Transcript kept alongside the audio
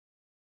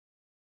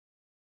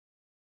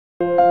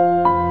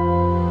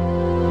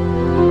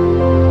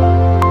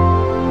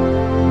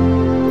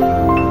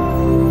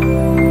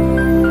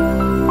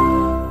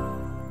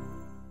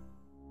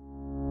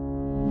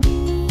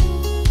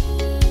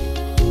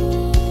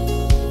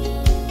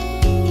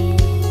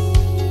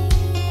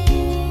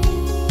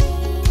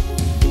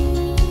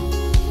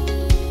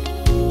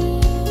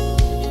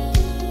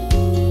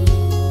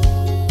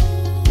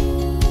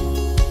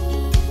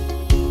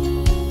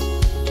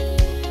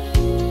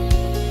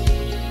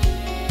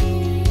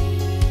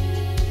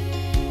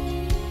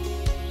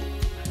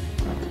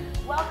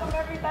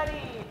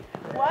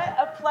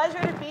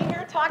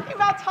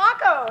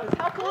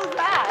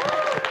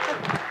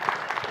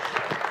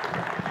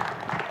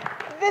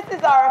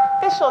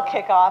official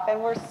kickoff,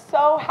 and we're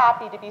so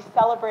happy to be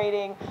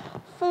celebrating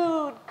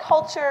food,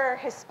 culture,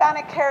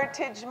 Hispanic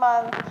Heritage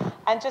Month,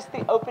 and just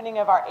the opening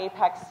of our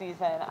APEX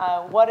season.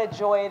 What a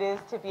joy it is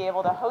to be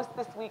able to host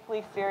this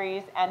weekly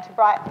series and to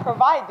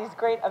provide these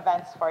great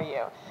events for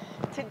you.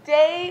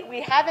 Today,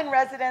 we have in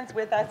residence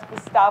with us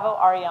Gustavo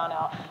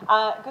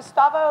Arellano.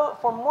 Gustavo,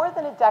 for more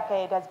than a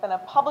decade, has been a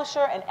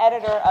publisher and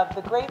editor of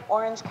the Great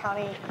Orange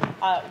County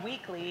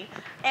Weekly,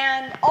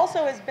 and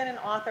also has been an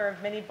author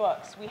of many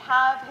books. We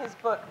have his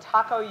book,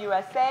 Taco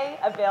USA,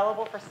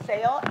 available for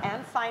sale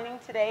and signing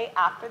today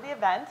after the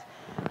event.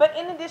 But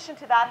in addition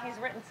to that, he's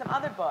written some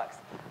other books.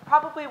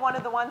 Probably one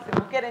of the ones that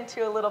we'll get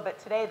into a little bit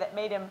today that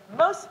made him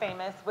most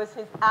famous was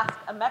his Ask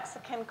a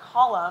Mexican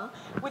column,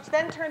 which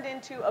then turned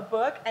into a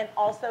book and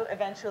also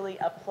eventually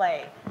a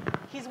play.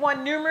 He's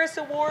won numerous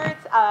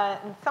awards,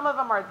 and some of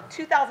them are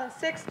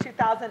 2006,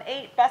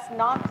 2008 Best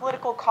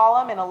Non-Political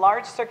Column in a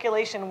Large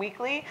Circulation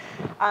Weekly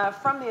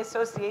from the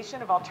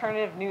Association of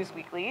Alternative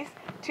Newsweeklies,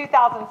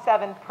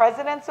 2007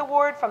 President's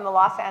Award from the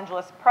Los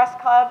Angeles Press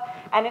Club,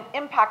 and an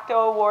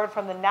Impacto Award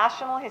from the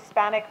National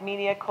Hispanic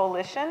Media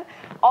Coalition.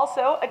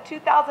 Also, a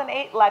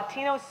 2008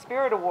 Latino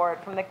Spirit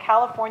Award from the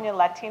California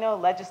Latino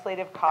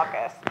Legislative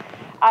Caucus.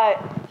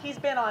 He's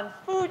been on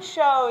food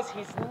shows,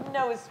 he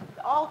knows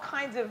all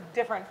kinds of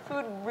different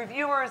food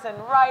reviewers and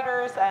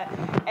writers,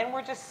 and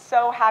we're just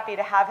so happy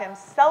to have him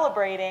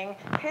celebrating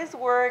his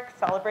work,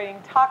 celebrating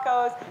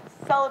tacos,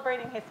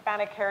 celebrating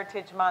Hispanic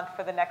Heritage Month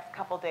for the next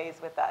couple days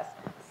with us.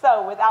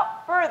 So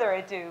without further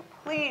ado,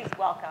 please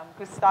welcome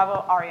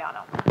Gustavo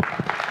Arellano.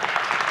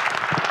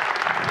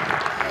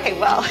 Okay,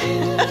 well.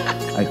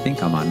 I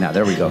think I'm on now.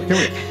 There we go. Here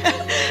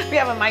we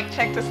have a mic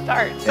check to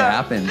start. It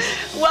happens.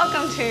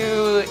 Welcome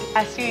to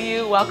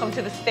SUU. Welcome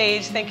to the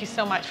stage. Thank you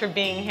so much for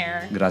being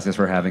here. Gracias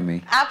for having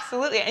me.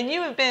 Absolutely. And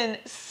you have been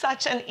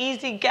such an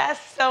easy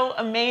guest. So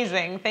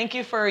amazing. Thank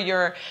you for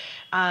your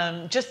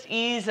just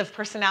ease of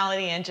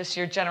personality and just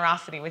your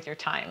generosity with your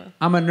time.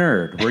 I'm a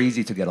nerd. We're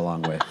easy to get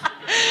along with.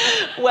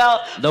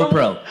 Well,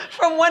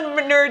 from one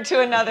nerd to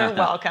another,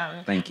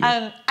 welcome. Thank you.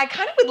 I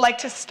kind of would like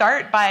to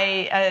start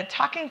by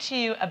talking to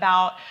you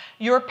about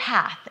your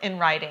path in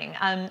writing.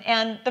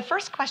 And the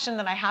first question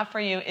that I have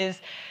for you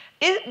is,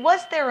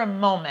 was there a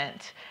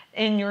moment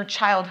in your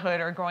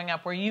childhood or growing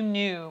up where you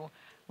knew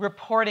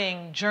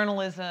reporting,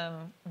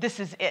 journalism,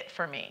 this is it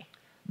for me?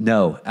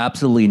 No,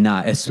 absolutely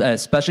not.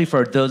 Especially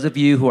for those of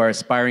you who are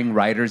aspiring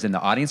writers in the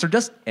audience, or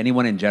just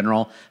anyone in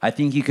general, I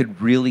think you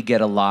could really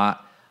get a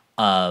lot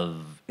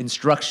of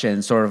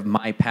instruction, sort of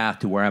my path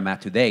to where I'm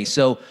at today.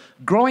 So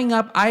growing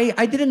up,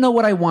 I didn't know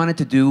what I wanted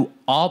to do.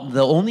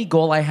 The only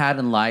goal I had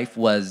in life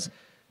was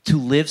to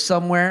live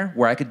somewhere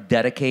where I could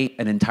dedicate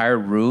an entire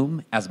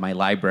room as my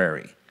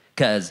library.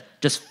 Because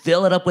just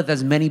fill it up with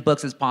as many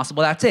books as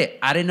possible. That's it.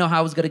 I didn't know how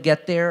I was going to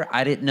get there.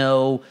 I didn't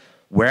know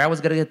where I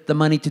was going to get the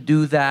money to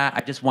do that.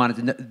 I just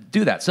wanted to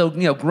do that. So,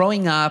 you know,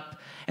 growing up,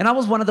 and I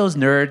was one of those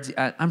nerds.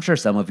 I'm sure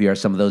some of you are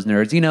some of those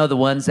nerds. You know, the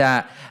ones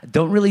that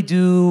don't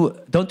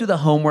do the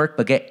homework,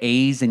 but get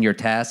A's in your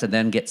tests and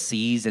then get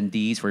C's and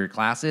D's for your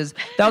classes.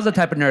 That was the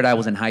type of nerd I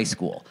was in high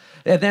school.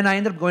 And then I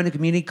ended up going to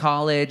community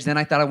college. Then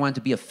I thought I wanted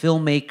to be a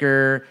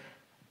filmmaker.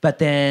 But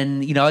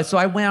then, you know, so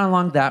I went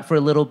along that for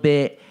a little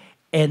bit.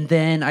 And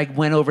then I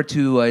went over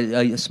to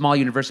a small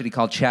university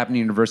called Chapman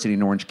University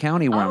in Orange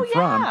County, where I'm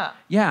from.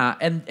 Yeah,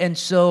 and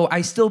so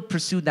I still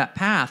pursued that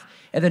path.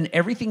 And then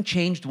everything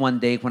changed one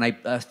day when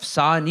I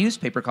saw a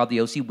newspaper called the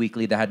OC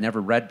Weekly that I had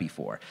never read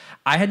before.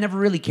 I had never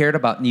really cared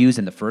about news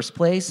in the first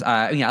place.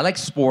 I like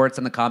sports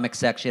and the comic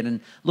section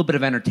and a little bit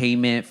of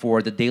entertainment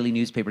for the daily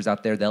newspapers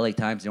out there, the LA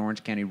Times, the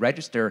Orange County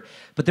Register.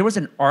 But there was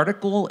an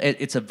article,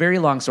 it's a very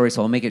long story,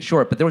 so I'll make it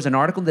short, but there was an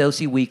article in the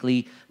OC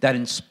Weekly that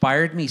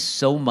inspired me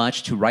so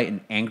much to write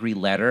an angry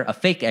letter, a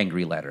fake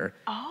angry letter,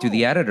 to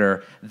the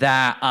editor,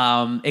 that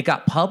it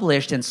got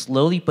published, and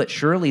slowly but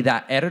surely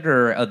that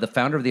editor, the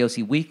founder of the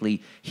OC Weekly,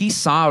 he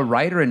saw a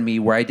writer in me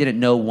where I didn't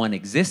know one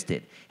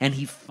existed. And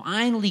he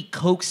finally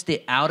coaxed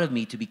it out of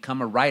me to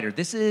become a writer.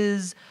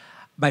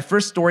 My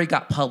first story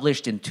got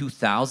published in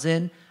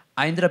 2000.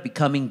 I ended up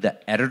becoming the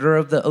editor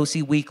of the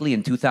OC Weekly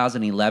in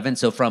 2011.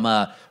 So from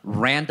a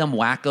random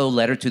wacko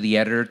letter to the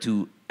editor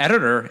to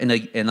editor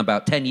in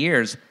about 10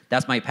 years,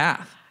 that's my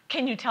path.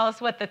 Can you tell us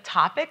what the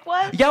topic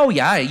was? Yeah, oh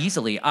yeah,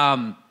 easily.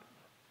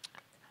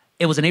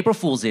 It was an April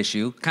Fool's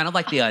issue, kind of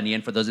like The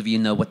Onion, for those of you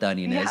who know what The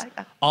Onion is.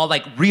 All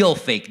like real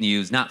fake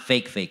news, not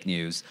fake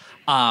news.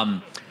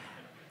 And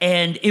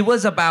it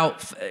was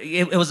about,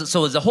 it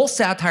was a whole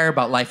satire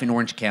about life in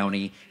Orange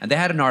County, and they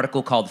had an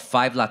article called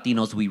 5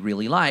 Latinos We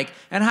Really Like,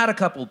 and had a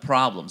couple of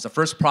problems. The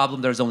first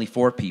problem, there's only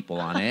 4 people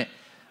on it.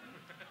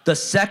 The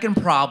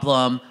second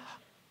problem,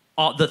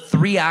 the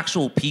 3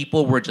 actual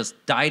people were just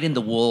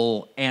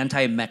dyed-in-the-wool,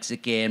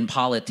 anti-Mexican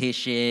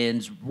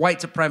politicians, white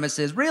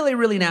supremacists, really,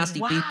 really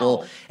nasty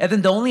people. And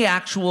then the only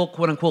actual,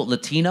 quote-unquote,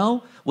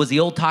 Latino was the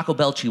old Taco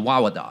Bell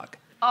Chihuahua dog.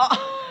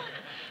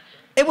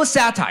 It was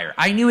satire.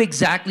 I knew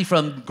exactly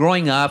from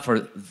growing up, for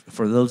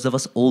those of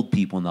us old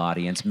people in the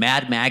audience,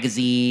 Mad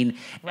Magazine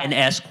and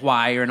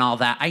Esquire and all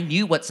that. I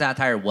knew what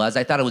satire was.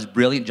 I thought it was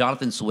brilliant.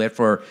 Jonathan Swift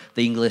for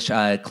the English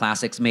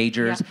classics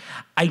majors.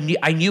 Yeah.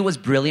 I knew it was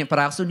brilliant, but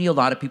I also knew a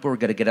lot of people were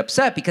going to get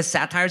upset because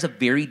satire is a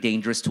very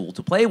dangerous tool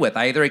to play with.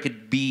 Either it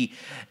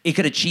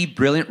could achieve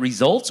brilliant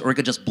results or it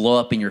could just blow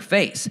up in your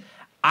face.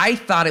 I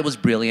thought it was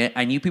brilliant.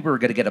 I knew people were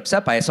going to get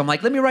upset by it. So I'm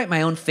like, let me write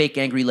my own fake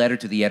angry letter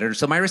to the editor.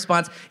 So my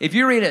response, if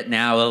you read it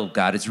now, oh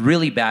God, it's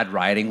really bad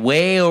writing,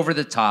 way over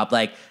the top.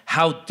 Like,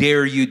 how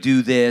dare you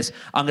do this?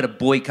 I'm going to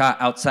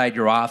boycott outside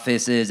your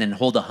offices and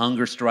hold a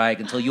hunger strike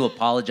until you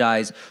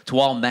apologize to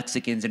all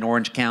Mexicans in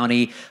Orange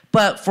County.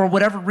 But for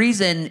whatever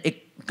reason,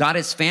 it got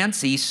his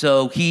fancy.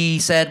 So he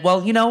said,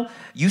 well, you know,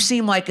 you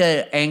seem like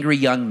an angry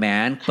young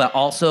man, but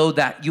also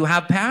that you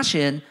have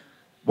passion.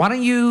 Why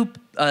don't you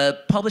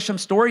publish some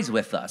stories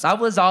with us? At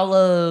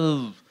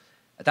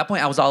that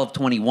point, I was all of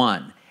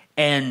 21.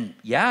 And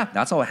yeah,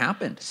 that's how it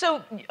happened.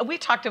 So we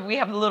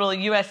have a little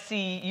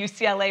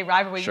USC-UCLA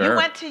rivalry. Sure. You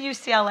went to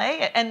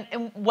UCLA,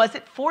 and was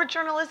it for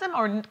journalism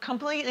or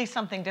completely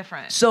something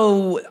different?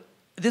 So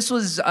this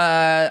was,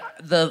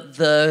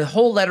 the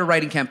whole letter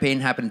writing campaign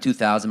happened in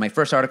 2000. My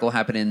first article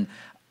happened in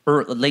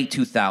late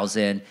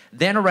 2000.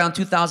 Then around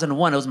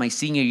 2001, it was my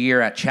senior year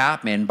at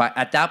Chapman. But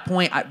at that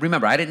point,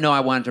 remember, I didn't know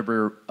I wanted to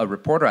be a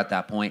reporter at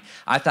that point.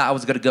 I thought I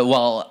was going to go,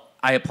 well,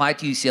 I applied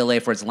to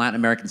UCLA for its Latin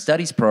American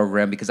Studies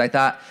program because I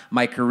thought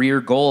my career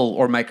goal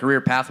or my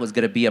career path was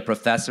going to be a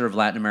professor of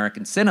Latin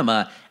American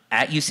cinema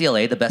at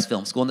UCLA, the best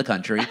film school in the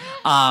country,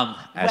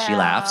 as she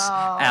laughs.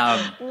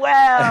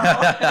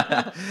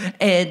 Well.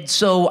 And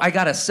so I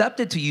got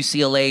accepted to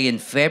UCLA in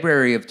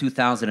February of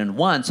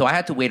 2001, so I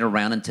had to wait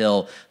around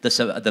until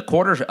the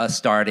quarter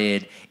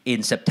started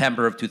in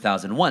September of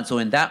 2001. So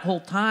in that whole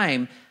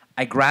time,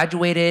 I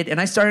graduated and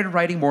I started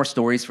writing more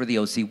stories for the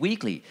OC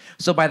Weekly.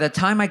 So by the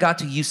time I got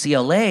to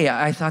UCLA,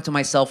 I thought to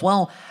myself,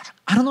 well,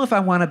 I don't know if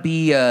I want to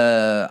be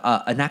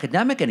an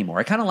academic anymore.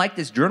 I kind of like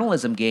this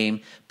journalism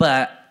game,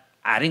 but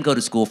I didn't go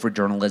to school for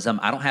journalism.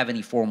 I don't have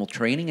any formal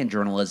training in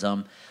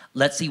journalism.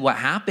 Let's see what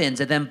happens.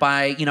 And then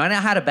and I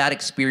had a bad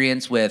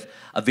experience with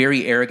a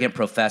very arrogant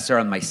professor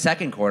on my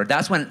second quarter.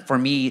 That's when, for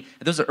me,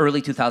 this was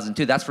early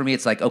 2002. That's for me,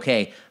 it's like,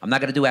 okay, I'm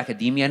not going to do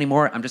academia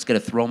anymore. I'm just going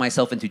to throw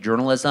myself into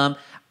journalism.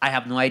 I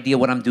have no idea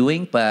what I'm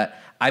doing, but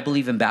I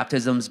believe in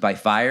baptisms by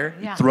fire.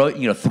 Yeah.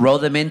 Throw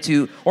them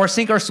into, or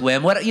sink or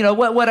swim,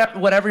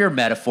 whatever your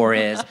metaphor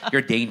is,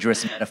 your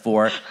dangerous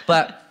metaphor.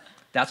 But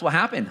that's what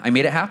happened. I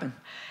made it happen.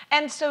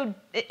 And so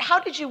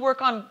how did you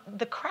work on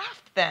the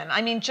craft then?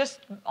 I mean, just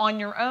on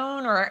your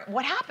own, or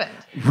what happened?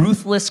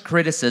 Ruthless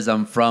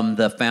criticism from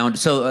the founder.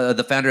 So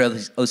the founder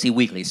of OC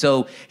Weekly.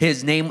 So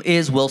his name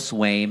is Will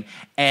Swaim.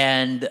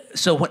 And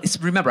so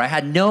remember, I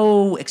had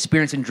no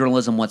experience in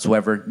journalism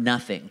whatsoever,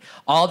 nothing.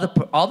 At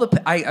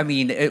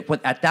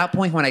that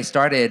point when I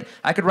started,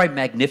 I could write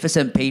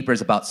magnificent papers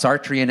about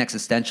Sartrean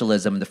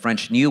existentialism and the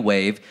French New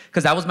Wave,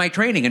 because that was my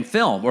training in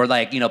film, or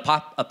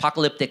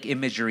apocalyptic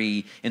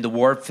imagery in the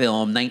war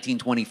film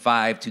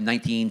 1925 to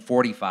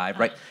 1945,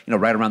 right?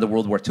 Right around the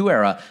World War II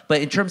era.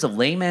 But in terms of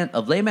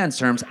layman's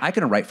terms, I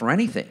couldn't write for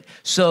anything.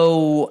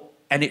 So.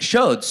 And it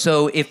showed.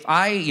 So if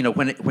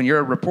when you're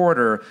a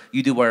reporter,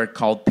 you do what are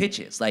called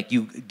pitches. Like,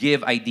 you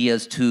give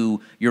ideas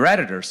to your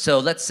editor. So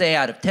let's say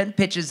out of 10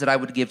 pitches that I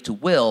would give to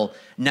Will,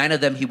 9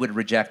 of them he would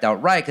reject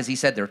outright because he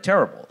said they're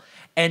terrible.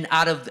 And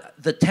out of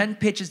the 10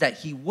 pitches that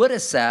he would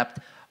accept,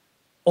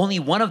 only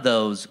one of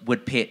those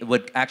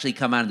would actually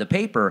come out in the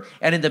paper.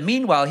 And in the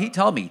meanwhile, he'd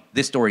tell me,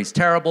 this story's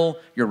terrible,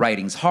 your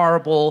writing's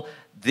horrible,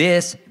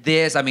 this.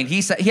 I mean,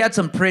 he had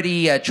some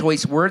pretty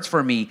choice words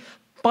for me.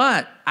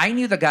 But I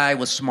knew the guy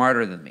was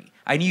smarter than me.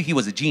 I knew he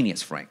was a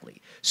genius,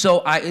 frankly.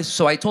 So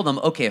I told him,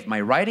 okay, if my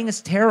writing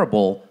is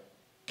terrible,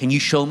 can you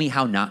show me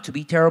how not to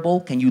be terrible?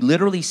 Can you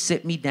literally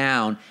sit me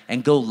down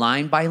and go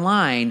line by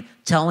line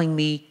telling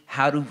me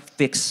how to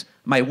fix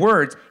my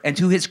words? And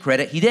to his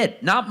credit, he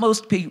did. Not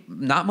most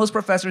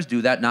professors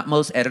do that. Not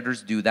most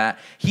editors do that.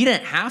 He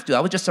didn't have to. I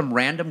was just some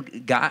random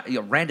guy,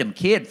 random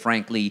kid,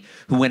 frankly,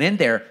 who went in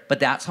there. But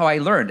that's how I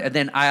learned. And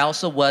then I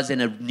also was in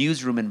a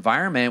newsroom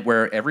environment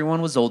where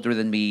everyone was older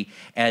than me,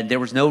 and there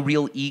was no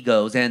real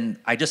egos. And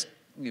I just,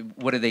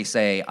 what do they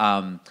say?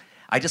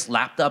 I just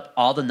lapped up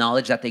all the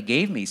knowledge that they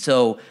gave me.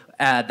 So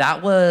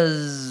that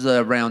was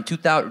around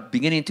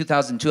beginning in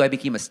 2002. I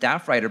became a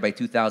staff writer by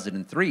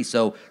 2003.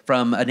 So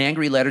from an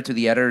angry letter to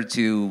the editor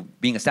to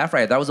being a staff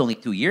writer, that was only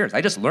 2 years.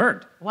 I just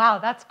learned. Wow,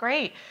 that's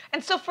great.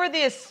 And so for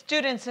the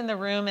students in the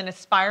room and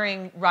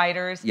aspiring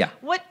writers, yeah.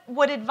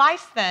 What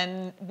advice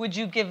then would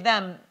you give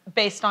them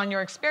based on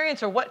your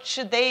experience, or what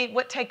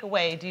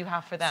takeaway do you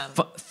have for them?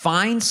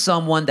 Find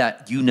someone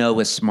that you know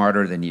is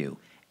smarter than you,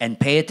 and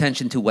pay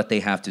attention to what they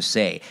have to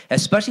say,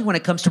 especially when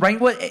it comes to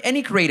writing,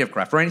 any creative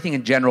craft or anything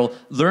in general.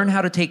 Learn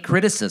how to take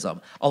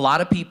criticism. A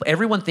lot of people,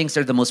 everyone thinks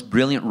they're the most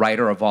brilliant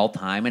writer of all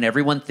time, and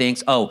everyone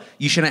thinks, oh,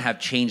 you shouldn't have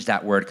changed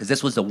that word because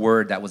this was the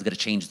word that was going to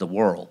change the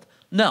world.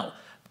 No.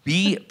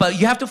 But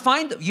you have to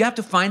find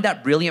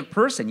that brilliant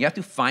person. You have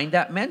to find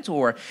that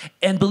mentor.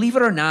 And believe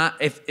it or not,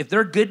 if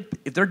they're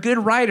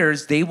good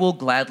writers, they will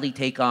gladly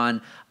take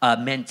on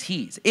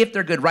mentees. If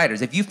they're good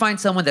writers, if you find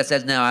someone that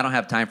says, "No, I don't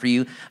have time for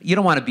you," you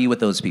don't want to be with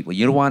those people.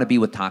 You don't want to be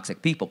with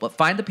toxic people. But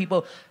find the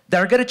people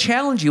that are going to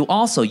challenge you.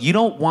 Also, you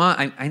don't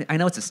want. I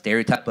know it's a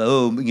stereotype.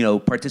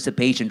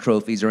 Participation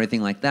trophies or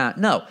anything like that.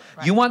 No,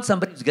 right. You want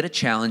somebody who's going to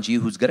challenge you,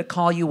 who's going to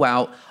call you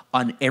out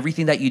on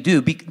everything that you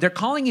do. They're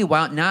calling you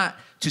out not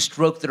to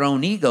stroke their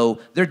own ego.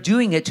 They're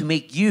doing it to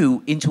make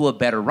you into a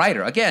better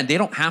writer. Again, they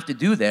don't have to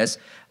do this.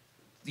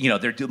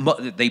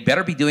 They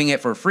better be doing it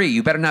for free.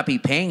 You better not be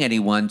paying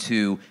anyone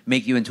to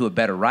make you into a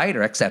better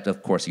writer, except,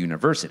 of course, a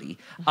university.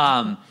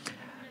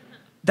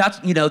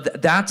 That's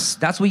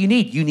what you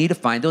need. You need to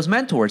find those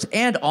mentors,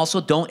 and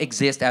also don't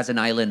exist as an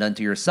island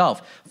unto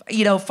yourself.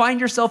 Find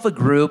yourself a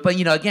group, but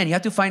again, you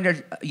have to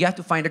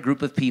find a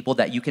group of people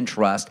that you can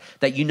trust,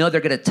 that they're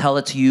going to tell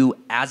it to you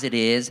as it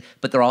is,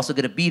 but they're also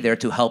going to be there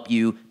to help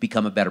you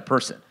become a better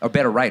person, or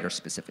better writer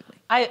specifically.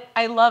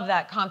 I love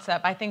that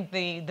concept. I think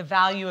the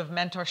value of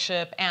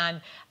mentorship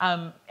and,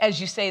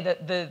 as you say,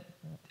 the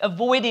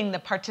avoiding the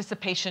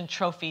participation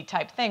trophy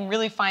type thing,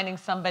 really finding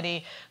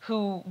somebody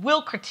who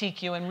will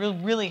critique you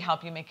and really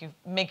help you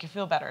make you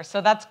feel better.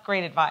 So that's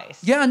great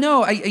advice. Yeah,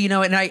 no,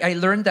 I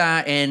learned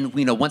that, and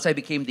once I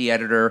became the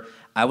editor,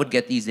 I would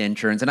get these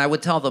interns, and I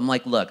would tell them,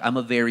 like, look, I'm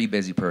a very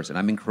busy person.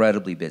 I'm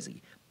incredibly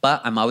busy.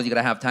 But I'm always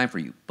gonna have time for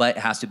you. But it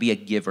has to be a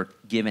give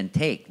and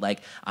take.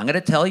 Like, I'm gonna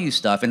tell you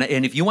stuff, and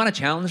if you want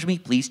to challenge me,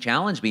 please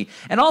challenge me.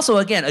 And also,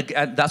 again,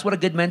 that's what a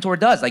good mentor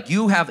does. Like,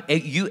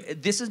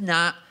 this is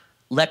not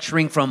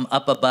lecturing from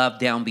up above,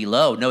 down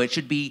below. No, it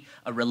should be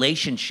a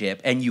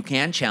relationship, and you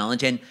can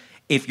challenge. And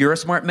if you're a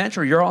smart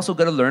mentor, you're also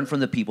going to learn from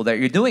the people that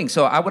you're doing.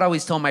 So I would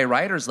always tell my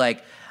writers,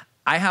 like,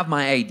 I have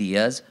my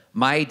ideas.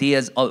 My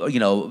ideas,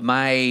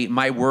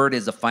 my word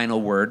is the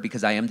final word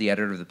because I am the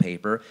editor of the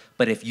paper.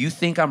 But if you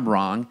think I'm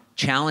wrong,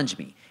 challenge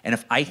me. And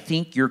if I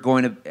think you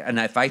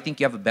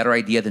have a better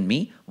idea than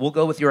me, we'll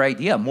go with your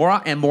idea. More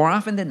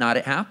often than not,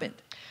 it happened.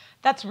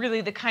 That's really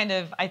the kind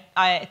of,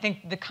 I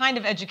think, the kind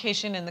of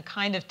education and the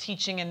kind of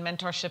teaching and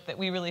mentorship that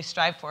we really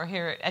strive for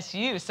here at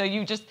SUU. So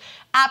you just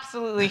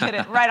absolutely hit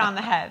it right on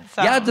the head.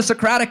 So. Yeah, the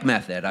Socratic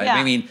method. Yeah.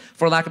 I mean,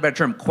 for lack of a better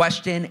term,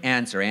 question,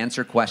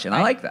 answer, question. Right.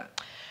 I like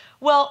that.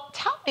 Well,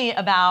 tell me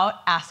about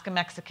Ask a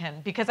Mexican,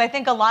 because I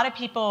think a lot of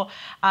people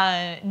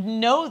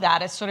know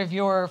that as sort of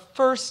your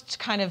first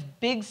kind of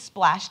big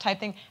splash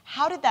type thing.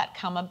 How did that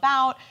come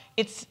about?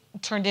 It's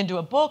turned into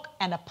a book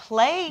and a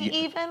play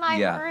even,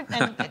 I heard.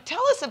 And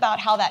tell us about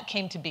how that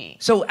came to be.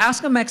 So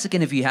Ask a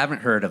Mexican, if you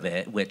haven't heard of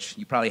it, which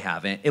you probably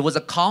haven't, it was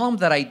a column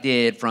that I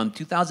did from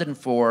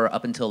 2004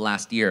 up until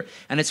last year.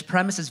 And its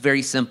premise is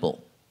very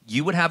simple.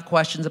 You would have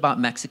questions about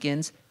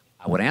Mexicans,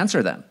 I would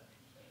answer them.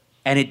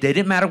 And it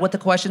didn't matter what the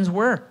questions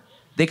were.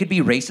 They could be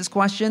racist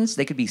questions,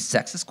 they could be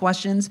sexist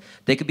questions,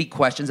 they could be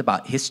questions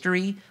about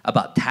history,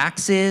 about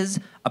taxes,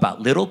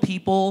 about little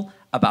people,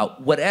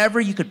 about whatever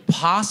you could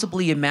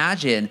possibly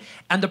imagine.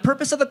 And the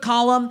purpose of the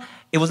column,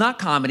 it was not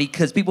comedy,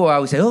 because people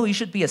always say, oh, you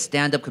should be a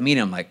stand-up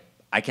comedian. I'm like,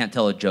 I can't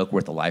tell a joke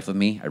worth the life of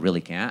me. I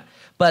really can't.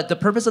 But the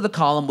purpose of the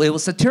column, it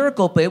was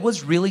satirical, but it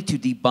was really to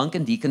debunk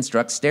and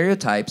deconstruct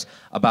stereotypes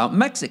about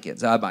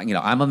Mexicans.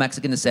 I'm a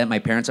Mexican descent. My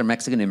parents are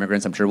Mexican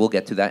immigrants. I'm sure we'll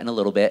get to that in a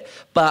little bit.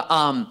 But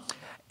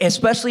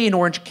especially in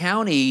Orange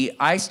County,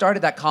 I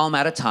started that column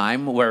at a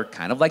time where,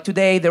 kind of like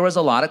today, there was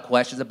a lot of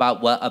questions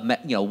about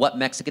what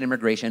Mexican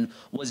immigration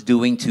was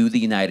doing to the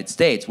United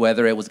States,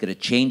 whether it was going to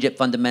change it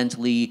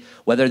fundamentally,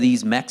 whether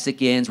these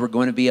Mexicans were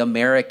going to be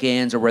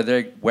Americans, or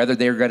whether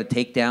they were going to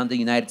take down the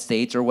United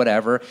States or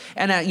whatever.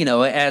 And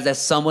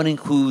as someone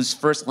whose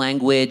first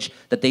language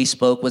that they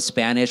spoke was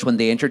Spanish when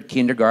they entered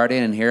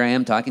kindergarten, and here I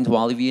am talking to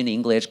all of you in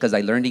English because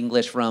I learned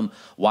English from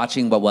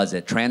watching,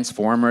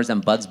 Transformers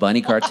and Bugs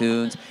Bunny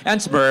cartoons and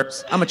Smurfs.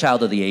 I'm a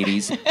child of the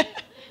 80s.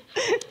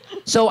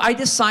 So I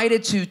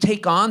decided to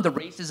take on the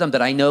racism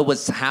that I know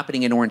was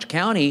happening in Orange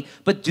County,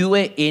 but do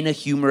it in a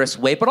humorous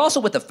way, but also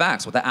with the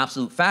facts, with the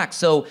absolute facts.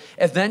 So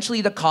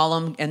eventually the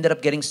column ended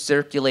up getting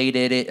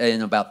circulated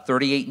in about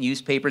 38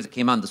 newspapers. It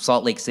came on the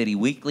Salt Lake City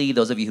Weekly.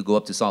 Those of you who go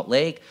up to Salt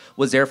Lake,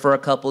 was there for a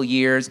couple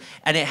years.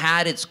 And it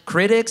had its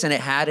critics and it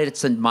had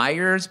its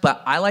admirers,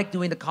 but I like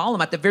doing the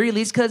column at the very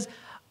least because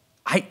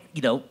I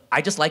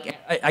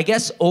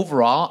guess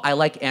overall, I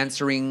like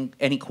answering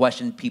any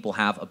question people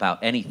have about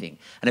anything.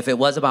 And if it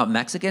was about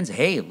Mexicans,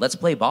 hey, let's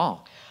play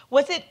ball.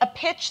 Was it a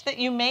pitch that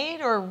you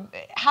made, or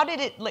how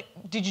did it,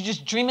 did you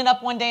just dream it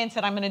up one day and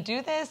said, I'm going to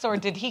do this, or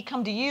did he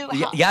come to you?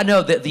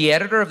 No, the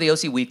editor of the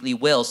OC Weekly,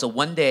 Will, so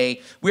one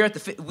day,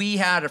 we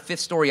had our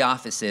fifth story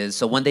offices,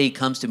 so one day he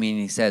comes to me and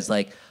he says,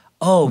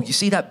 oh, you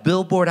see that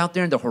billboard out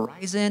there in the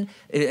horizon?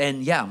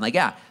 And yeah, I'm like,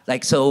 yeah.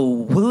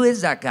 So who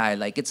is that guy?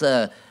 I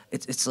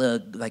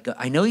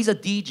know he's a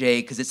DJ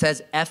because it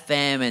says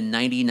FM and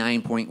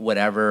 99 point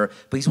whatever,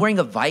 but he's wearing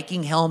a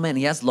Viking helmet and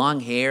he has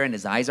long hair and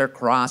his eyes are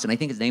crossed and I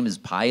think his name is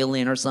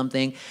Piolin or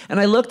something. And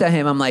I looked at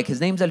him, I'm like,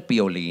 his name's El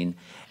Piolín.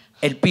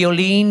 El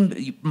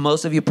Piolín,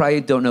 most of you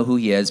probably don't know who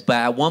he is, but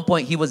at one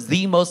point he was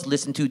the most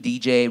listened to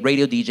DJ,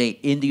 radio DJ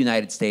in the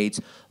United States,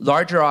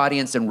 larger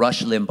audience than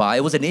Rush Limbaugh.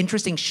 It was an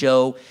interesting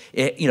show.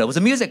 It was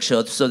a music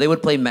show, so they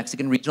would play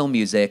Mexican regional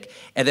music,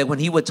 and then when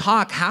he would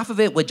talk, half of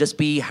it would just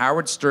be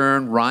Howard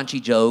Stern, raunchy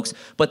jokes,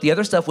 but the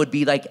other stuff would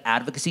be like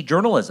advocacy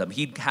journalism.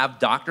 He'd have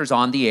doctors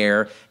on the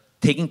air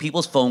taking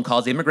people's phone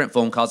calls, immigrant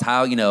phone calls,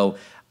 how,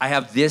 I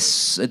have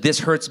this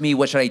hurts me,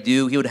 what should I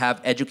do? He would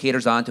have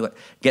educators on to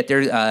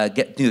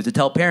to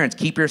tell parents,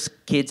 keep your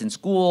kids in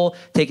school,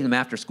 taking them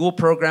after school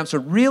programs. So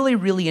really,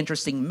 really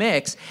interesting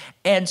mix.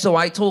 And so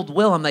I told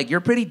Will, I'm like, you're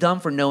pretty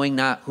dumb for knowing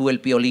not who El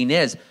Piolín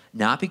is.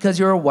 Not because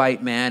you're a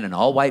white man and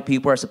all white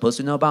people are supposed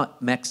to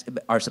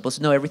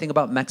know everything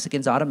about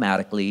Mexicans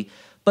automatically,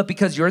 but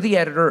because you're the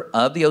editor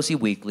of the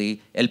OC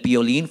Weekly. El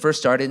Piolín first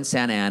started in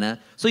Santa Ana,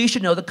 so you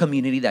should know the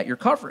community that you're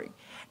covering.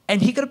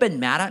 And he could have been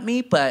mad at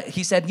me, but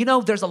he said,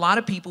 there's a lot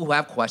of people who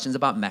have questions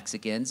about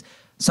Mexicans.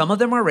 Some of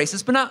them are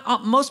racist, but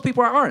not most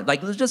people aren't.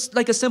 Like, just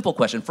like a simple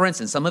question. For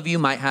instance, some of you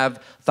might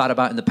have thought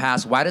about in the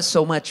past, why does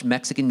so much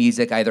Mexican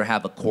music either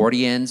have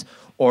accordions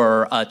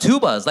or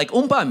tubas, like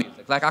Oompa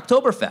music, like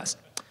Oktoberfest?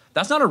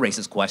 That's not a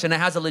racist question. It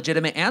has a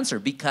legitimate answer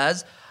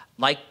because,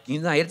 like the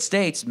United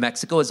States,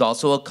 Mexico is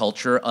also a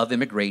culture of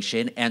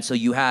immigration, and so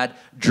you had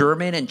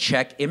German and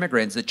Czech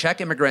immigrants. The Czech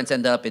immigrants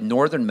ended up in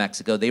northern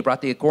Mexico. They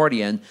brought the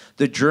accordion.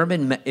 The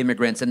German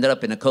immigrants ended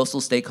up in a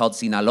coastal state called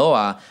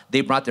Sinaloa.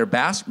 They brought their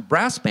brass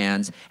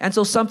bands, and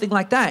so something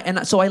like that.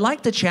 And so I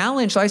liked the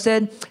challenge, so I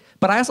said,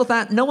 but I also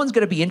thought no one's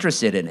going to be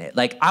interested in it.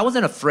 Like, I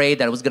wasn't afraid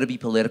that it was going to be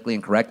politically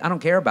incorrect. I don't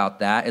care about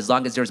that as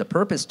long as there's a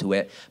purpose to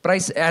it.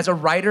 But as a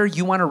writer,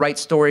 you want to write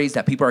stories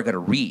that people are going to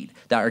read,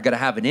 that are going to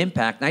have an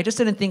impact. And I just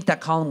didn't think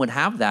that column would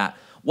have that.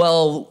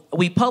 Well,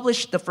 we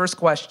published the first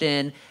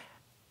question,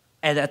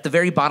 and at the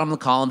very bottom of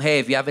the column, hey,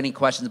 if you have any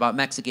questions about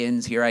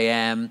Mexicans, here I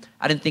am.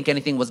 I didn't think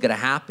anything was going to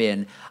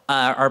happen.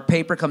 Our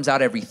paper comes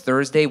out every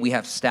Thursday. We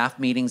have staff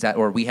meetings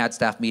we had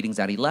staff meetings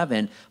at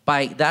 11.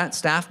 By that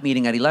staff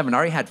meeting at 11, I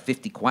already had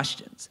 50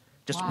 questions.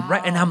 Wow.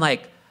 Right, and I'm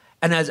like,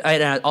 and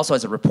also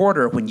as a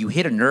reporter, when you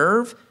hit a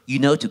nerve, you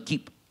know to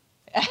keep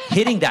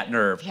hitting that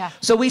nerve. Yeah.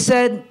 So we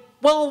said,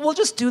 well, we'll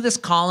just do this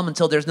column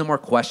until there's no more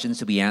questions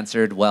to be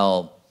answered.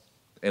 Well,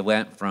 it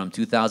went from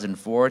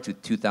 2004 to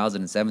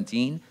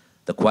 2017.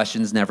 The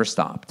questions never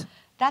stopped.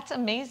 That's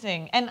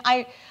amazing. And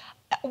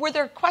were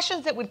there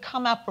questions that would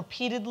come up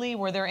repeatedly?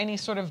 Were there any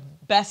sort of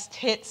best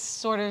hits,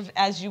 sort of,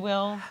 as you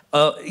will?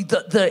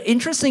 The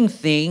interesting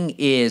thing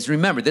is,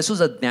 remember, this was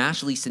a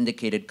nationally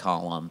syndicated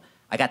column.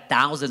 I got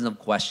thousands of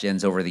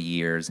questions over the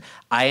years.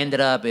 I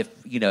ended up,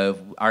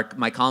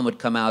 my column would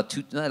come out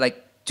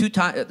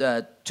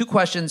two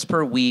questions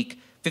per week,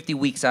 50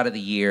 weeks out of the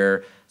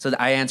year. So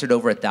I answered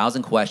over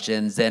 1,000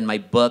 questions. Then my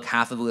book,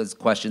 half of it was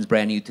questions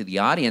brand new to the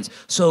audience.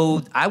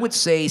 So I would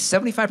say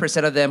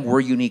 75% of them were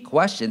unique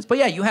questions. But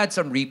yeah, you had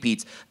some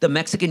repeats. The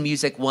Mexican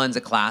music one's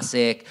a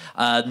classic.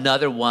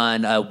 Another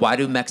one, why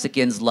do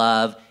Mexicans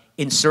love?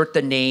 Insert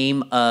the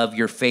name of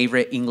your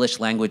favorite English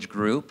language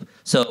group.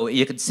 So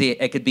you could see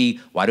it could be,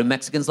 why do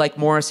Mexicans like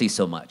Morrissey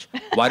so much?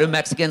 Why do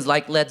Mexicans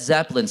like Led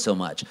Zeppelin so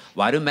much?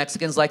 Why do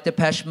Mexicans like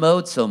Depeche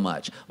Mode so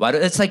much?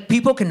 It's like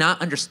people cannot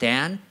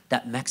understand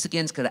that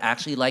Mexicans could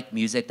actually like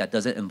music that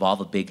doesn't involve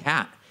a big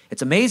hat.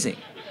 It's amazing.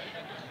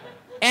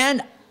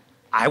 And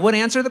I would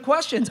answer the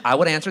questions. I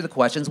would answer the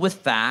questions with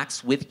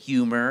facts, with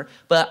humor.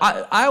 But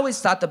I always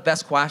thought the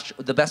best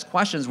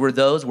questions were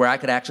those where I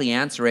could actually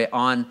answer it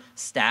on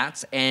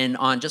stats and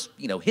on just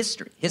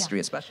history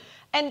especially.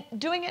 And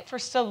doing it for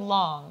so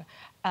long,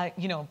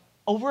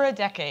 over a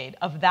decade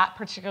of that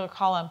particular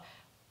column,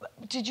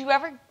 did you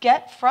ever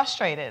get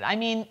frustrated? I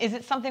mean, is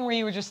it something where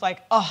you were just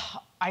like,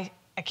 oh, I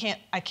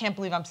can't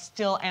believe I'm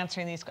still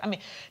answering these. I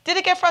mean, did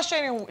it get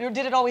frustrating, or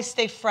did it always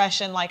stay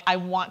fresh and like, I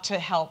want to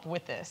help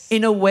with this?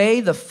 In a way,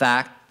 the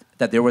fact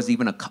that there was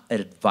even an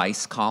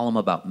advice column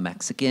about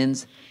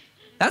Mexicans,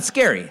 that's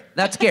scary.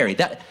 That's scary.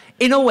 That,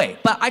 in a way.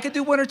 But I could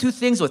do one or two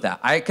things with that.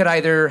 I could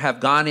either have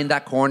gone in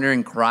that corner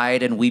and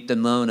cried and wept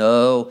and moaned,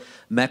 oh,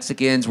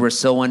 Mexicans were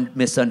so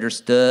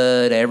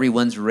misunderstood,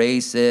 everyone's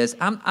racist.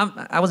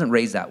 I wasn't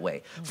raised that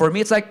way. For me,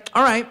 it's like,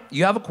 all right,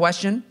 you have a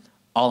question,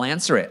 I'll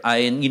answer it.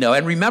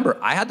 And remember,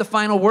 I had the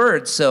final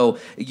word, so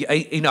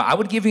I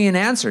would give you an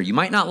answer. You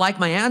might not like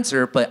my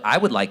answer, but I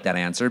would like that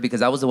answer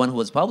because I was the one who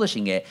was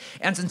publishing it.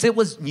 And since it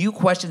was new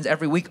questions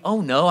every week,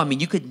 oh no, I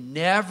mean, you could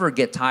never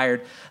get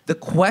tired. The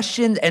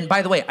question, and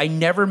by the way, I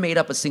never made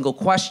up a single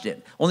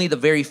question, only the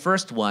very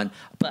first one.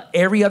 But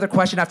every other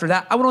question after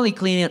that, I would only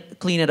clean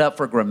it up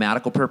for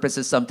grammatical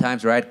purposes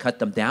sometimes, or I'd cut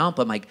them down.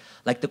 But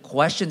like the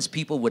questions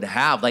people would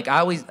have, like I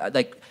always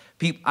like.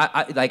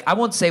 I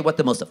won't say what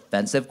the most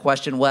offensive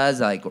question was.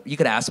 Like, you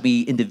could ask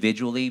me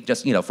individually,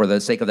 just for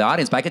the sake of the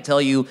audience. But I could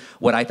tell you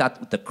what I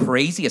thought the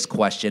craziest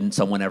question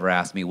someone ever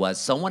asked me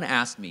was. Someone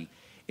asked me,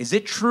 "Is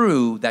it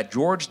true that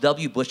George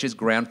W. Bush's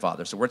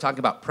grandfather?" So we're talking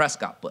about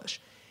Prescott Bush.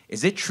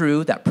 Is it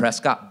true that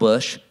Prescott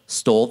Bush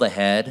stole the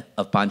head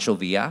of Pancho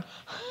Villa?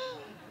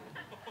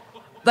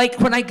 like,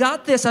 when I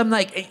got this, I'm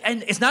like,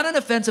 and it's not an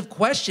offensive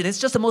question. It's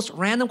just the most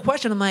random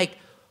question. I'm like,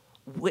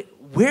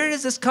 where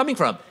is this coming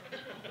from?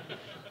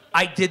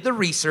 I did the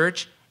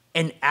research,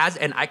 and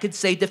I could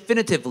say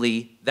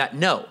definitively that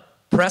no,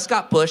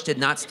 Prescott Bush did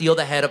not steal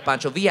the head of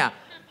Pancho Villa.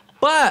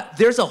 But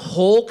there's a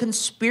whole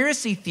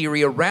conspiracy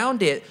theory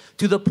around it,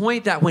 to the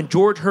point that when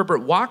George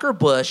Herbert Walker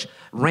Bush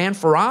ran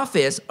for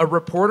office, a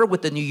reporter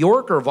with the New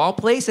Yorker, of all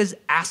places,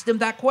 asked him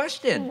that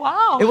question.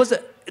 Wow. It was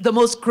the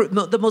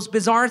most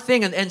bizarre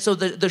thing. And so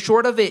the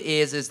short of it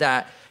is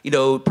that, you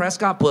know,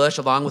 Prescott Bush,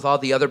 along with all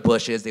the other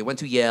Bushes, they went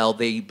to Yale.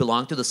 They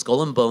belonged to the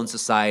Skull and Bones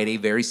Society,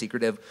 very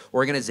secretive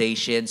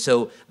organization.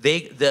 So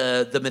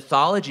the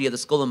mythology of the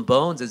Skull and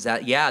Bones is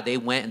that, yeah, they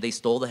went and they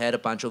stole the head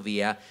of Pancho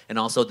Villa, and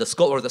also the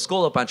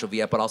skull of Pancho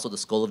Villa, but also the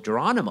skull of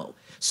Geronimo.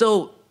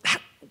 So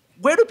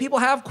where do people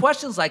have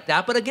questions like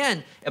that? But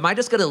again, am I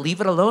just going to leave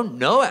it alone?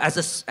 No.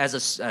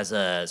 As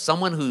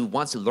someone who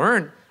wants to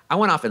learn, I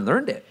went off and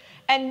learned it.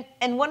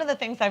 And one of the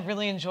things I've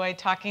really enjoyed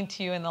talking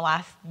to you in the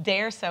last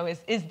day or so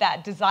is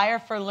that desire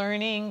for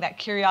learning, that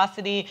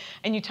curiosity,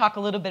 and you talk a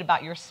little bit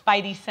about your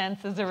spidey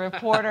sense as a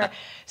reporter.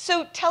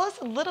 So tell us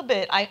a little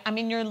bit. I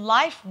mean, your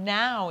life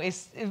now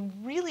is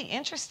really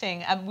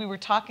interesting. We were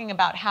talking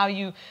about how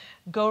you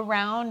go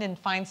around and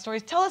find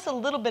stories. Tell us a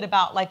little bit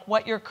about like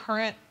what your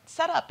current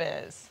setup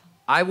is.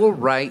 I will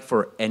write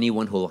for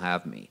anyone who will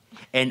have me.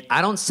 And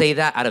I don't say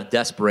that out of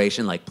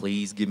desperation, like,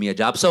 please give me a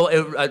job. So,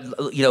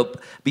 you know,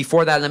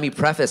 before that, let me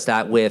preface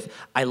that with,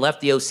 I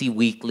left the OC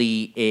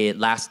Weekly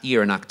last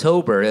year in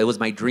October. It was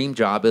my dream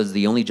job. It was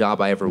the only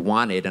job I ever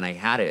wanted, and I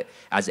had it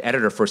as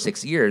editor for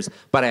 6 years.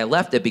 But I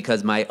left it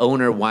because my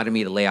owner wanted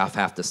me to lay off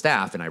half the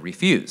staff, and I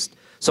refused.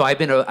 So I've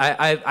been a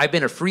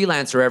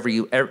freelancer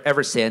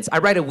ever since. I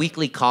write a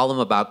weekly column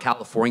about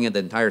California, the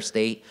entire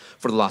state,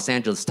 for the Los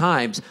Angeles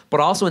Times. But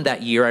also in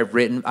that year,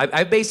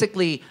 I've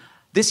basically,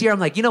 this year I'm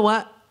like, you know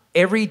what?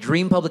 Every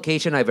dream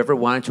publication I've ever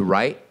wanted to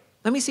write,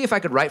 let me see if I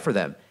could write for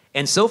them.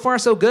 And so far,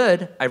 so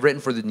good. I've written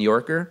for the New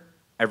Yorker.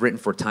 I've written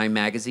for Time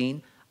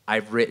Magazine.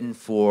 I've written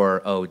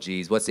for, oh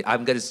geez,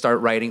 I'm gonna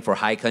start writing for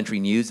High Country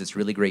News, this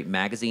really great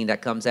magazine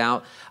that comes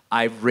out.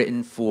 I've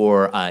written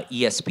for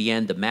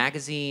ESPN, the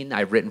magazine.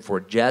 I've written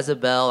for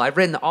Jezebel. I've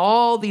written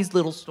all these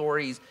little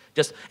stories,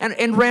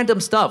 and random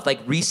stuff. Like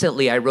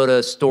recently, I wrote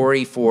a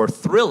story for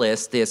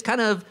Thrillist, this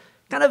kind of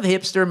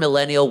hipster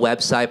millennial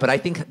website, but I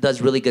think does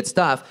really good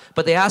stuff.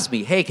 But they asked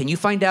me, hey, can you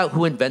find out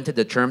who invented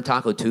the term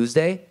Taco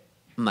Tuesday?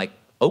 I'm like,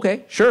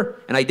 okay, sure.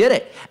 And I did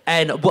it.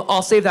 And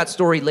I'll save that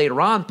story later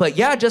on. But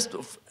yeah,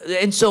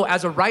 and so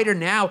as a writer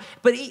now,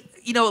 but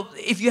you know,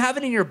 if you have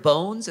it in your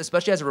bones,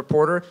 especially as a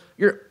reporter,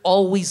 you're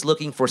always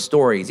looking for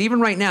stories. Even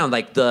right now,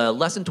 like the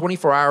less than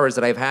 24 hours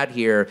that I've had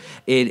here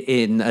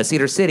in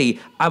Cedar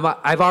City,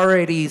 I've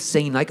already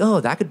seen like,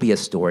 oh, that could be a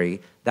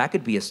story. That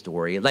could be a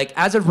story. Like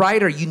as a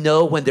writer, you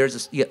know when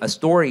there's a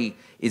story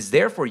is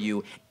there for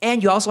you,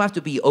 and you also have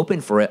to be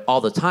open for it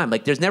all the time.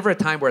 Like there's never a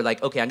time where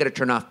like, okay, I'm going to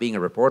turn off being a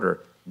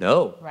reporter.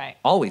 No. Right.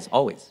 Always,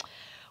 always.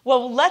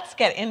 Well, let's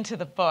get into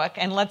the book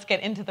and let's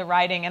get into the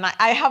writing. And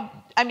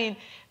I mean,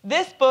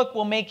 this book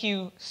will make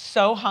you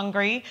so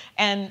hungry,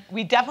 and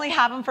we definitely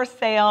have them for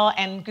sale,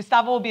 and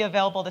Gustavo will be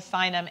available to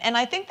sign them. And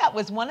I think that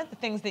was one of the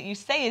things that you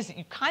say is that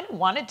you kind of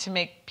wanted to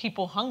make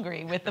people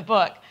hungry with the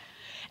book.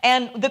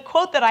 And the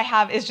quote that I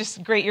have is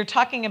just great. You're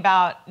talking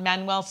about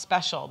Manuel's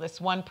special, this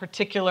one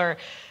particular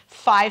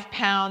 5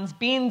 pounds,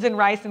 beans and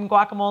rice and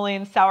guacamole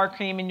and sour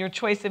cream, and your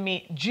choice of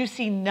meat,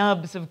 juicy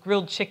nubs of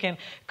grilled chicken,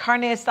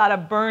 carne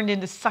asada burned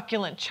into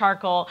succulent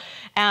charcoal,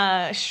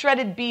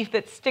 shredded beef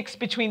that sticks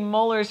between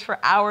molars for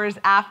hours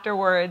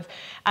afterwards.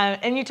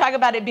 And you talk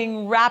about it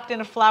being wrapped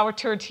in a flour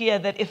tortilla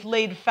that, if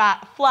laid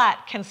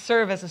flat, can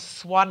serve as a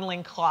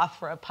swaddling cloth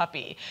for a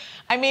puppy.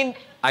 I mean,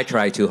 I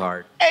try too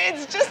hard.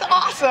 It's just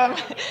awesome.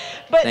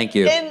 But thank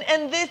you.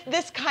 And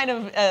this kind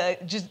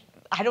of just,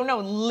 I don't know,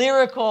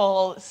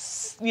 lyrical,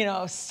 you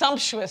know,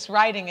 sumptuous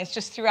writing is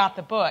just throughout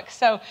the book.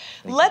 So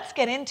let's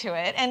get into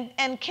it.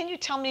 And can you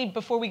tell me,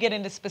 before we get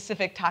into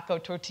specific taco,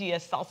 tortilla,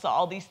 salsa,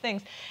 all these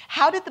things,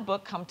 how did the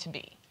book come to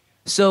be?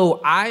 So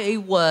I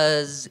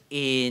was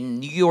in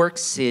New York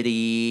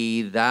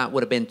City. That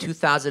would have been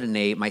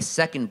 2008. My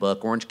second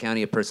book, Orange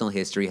County: A Personal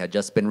History, had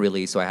just been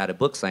released, so I had a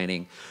book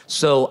signing.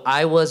 So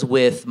I was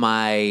with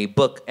my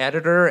book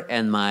editor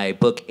and my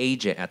book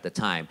agent at the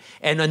time.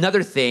 And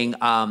another thing,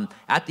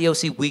 at the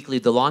OC Weekly,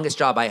 the longest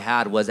job I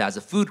had was as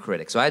a food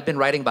critic. So I had been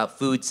writing about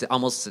food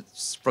almost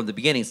from the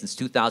beginning, since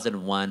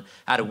 2001.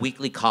 I had a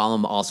weekly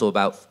column also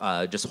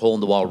about just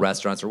hole-in-the-wall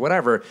restaurants or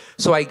whatever.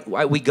 So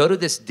we go to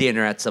this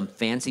dinner at some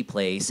fancy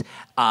place,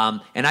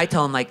 and I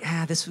tell him like,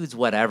 this food's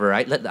whatever.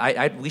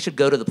 We should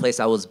go to the place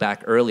I was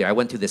back earlier. I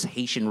went to this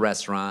Haitian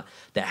restaurant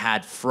that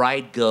had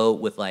fried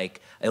goat with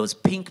like, it was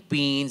pink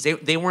beans.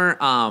 They weren't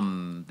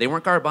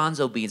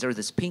garbanzo beans. There was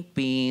this pink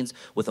beans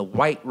with a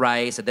white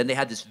rice, and then they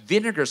had this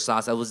vinegar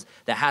sauce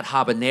that had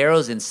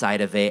habaneros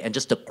inside of it, and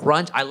just a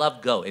crunch. I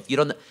love goat. If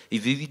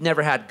you've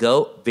never had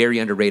goat, very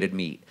underrated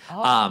meat.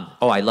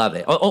 Oh, I love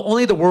it.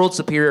 Only the world's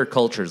superior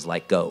cultures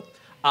like goat.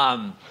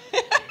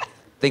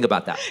 Think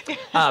about that.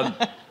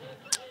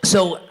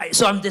 So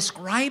I'm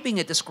describing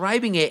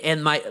it,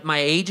 and my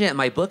agent and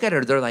my book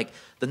editor, they're like,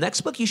 the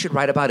next book you should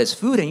write about is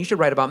food, and you should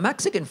write about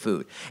Mexican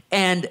food.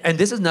 And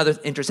this is another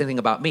interesting thing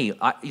about me.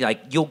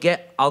 I'll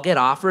get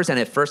offers, and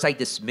at first I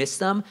dismiss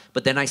them,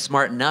 but then I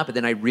smarten up, and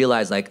then I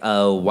realize like,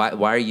 oh,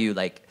 why are you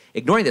like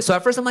ignoring this? So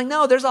at first I'm like,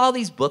 no, there's all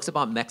these books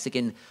about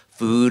Mexican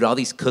food, all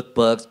these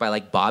cookbooks by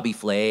like Bobby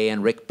Flay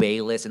and Rick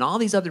Bayless and all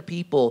these other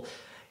people.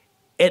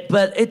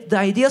 But the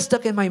idea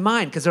stuck in my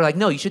mind because they're like,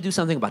 no, you should do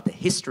something about the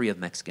history of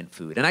Mexican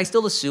food. And I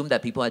still assumed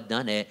that people had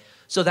done it.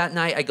 So that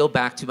night I go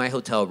back to my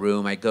hotel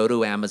room, I go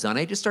to Amazon,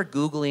 I just start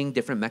Googling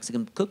different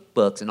Mexican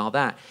cookbooks and all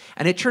that.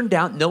 And it turned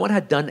out no one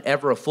had done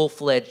ever a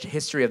full-fledged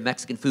history of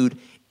Mexican food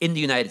in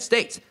the United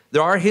States.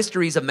 There are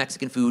histories of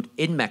Mexican food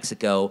in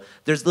Mexico.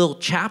 There's little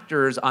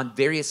chapters on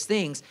various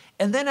things.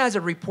 And then as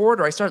a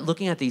reporter, I start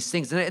looking at these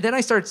things. And then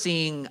I start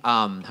seeing,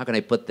 how can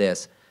I put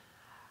this?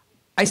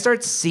 I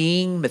start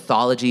seeing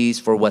mythologies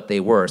for what they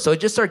were. So I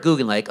just start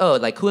Googling like, oh,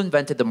 like who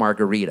invented the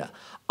margarita?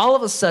 All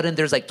of a sudden,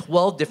 there's like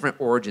 12 different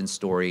origin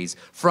stories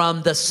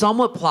from the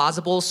somewhat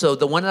plausible. So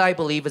the one that I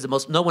believe is the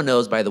most, no one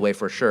knows, by the way,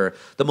 for sure.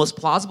 The most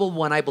plausible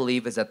one I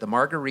believe is that the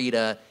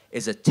margarita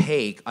is a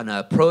take on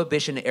a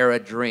Prohibition-era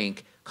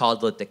drink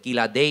called the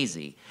tequila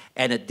daisy.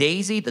 And the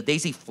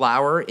daisy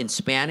flower in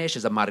Spanish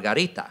is a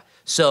margarita.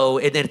 So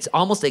it's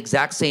almost the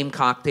exact same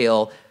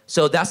cocktail.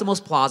 So that's the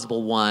most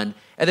plausible one.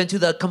 And then to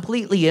the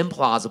completely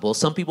implausible,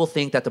 some people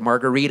think that the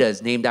margarita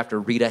is named after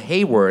Rita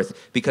Hayworth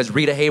because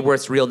Rita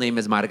Hayworth's real name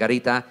is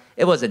Margarita.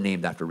 It wasn't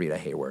named after Rita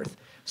Hayworth.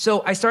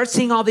 So I start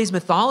seeing all these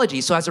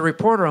mythologies. So as a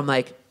reporter, I'm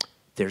like,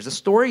 there's a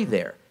story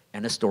there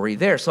and a story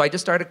there. So I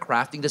just started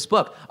crafting this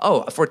book.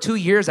 Oh, for 2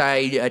 years,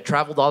 I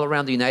traveled all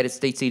around the United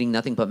States eating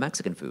nothing but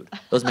Mexican food. It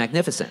was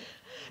magnificent.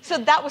 So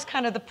that was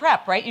kind of the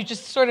prep, right? You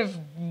just sort of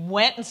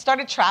went and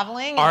started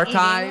traveling.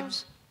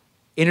 Archives,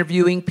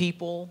 interviewing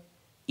people,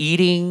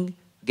 eating,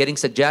 getting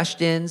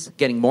suggestions,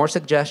 getting more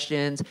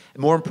suggestions.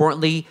 And more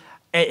importantly,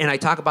 and I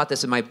talk about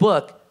this in my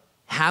book,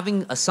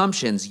 having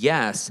assumptions,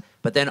 yes,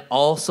 but then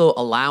also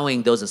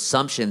allowing those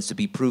assumptions to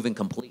be proven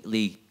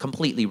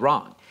completely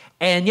wrong.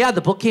 And yeah,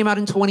 the book came out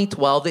in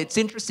 2012. It's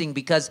interesting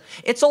because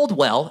it sold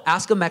well.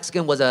 Ask a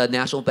Mexican was a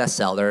national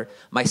bestseller.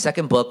 My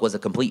second book was a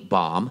complete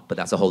bomb, but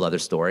that's a whole other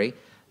story.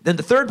 Then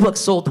the third book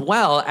sold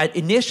well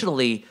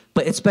initially,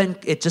 but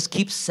it just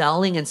keeps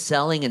selling and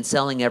selling and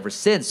selling ever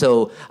since.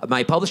 So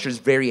my publisher is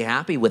very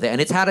happy with it, and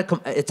it's had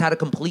a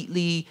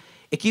completely.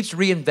 It keeps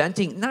not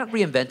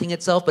reinventing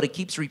itself, but it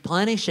keeps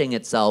replenishing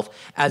itself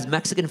as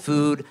Mexican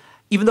food.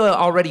 Even though it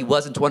already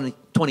was in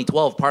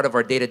 2012 part of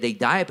our day-to-day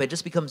diet, but it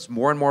just becomes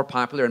more and more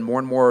popular, and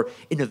more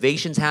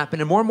innovations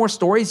happen, and more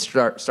stories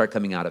start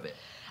coming out of it.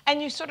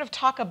 And you sort of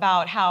talk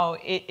about how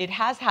it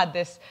has had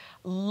this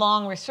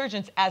long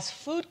resurgence as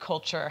food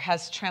culture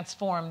has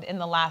transformed in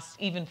the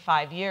last even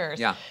 5 years.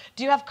 Yeah.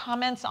 Do you have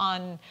comments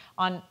on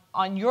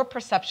your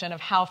perception of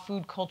how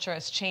food culture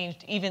has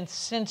changed even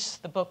since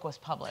the book was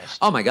published?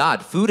 Oh my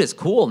God, food is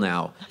cool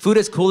now. Food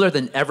is cooler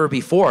than ever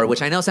before,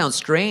 which I know sounds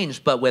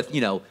strange, but with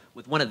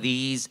one of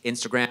these,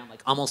 Instagram,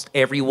 like almost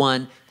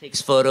everyone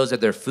takes photos of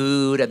their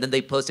food and then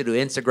they post it to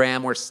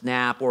Instagram or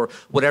Snap or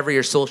whatever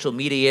your social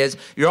media is.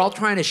 You're all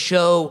trying to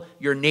show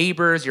your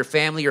neighbors, your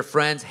family, your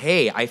friends,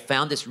 hey, I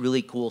found this really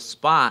cool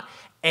spot.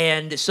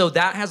 And so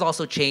that has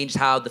also changed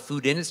how the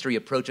food industry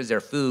approaches their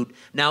food.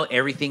 Now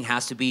everything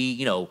has to be,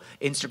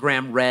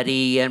 Instagram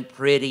ready and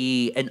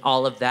pretty and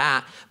all of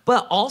that.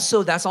 But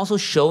also that's also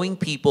showing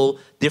people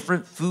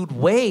different food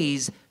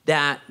ways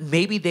that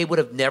maybe they would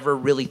have never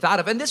really thought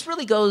of. And this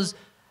really goes,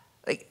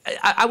 like,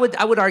 I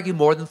would argue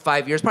more than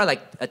 5 years, probably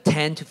like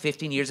 10 to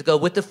 15 years ago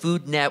with the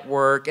Food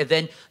Network. And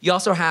then you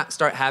also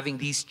start having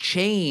these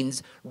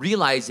chains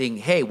realizing,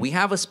 hey, we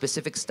have a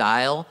specific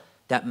style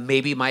that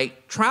maybe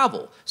might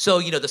travel.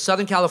 So, the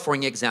Southern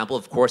California example,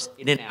 of course,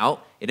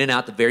 In-N-Out,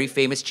 the very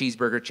famous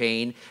cheeseburger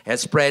chain, has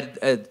spread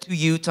to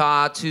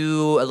Utah,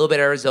 to a little bit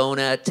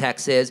Arizona,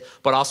 Texas,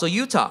 but also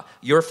Utah.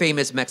 Your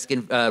famous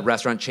Mexican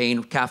restaurant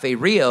chain, Cafe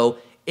Rio,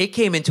 it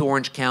came into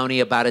Orange County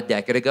about a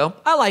decade ago.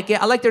 I like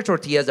it. I like their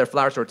tortillas, their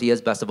flour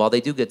tortillas, best of all.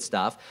 They do good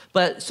stuff.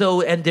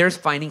 And they're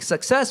finding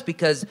success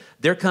because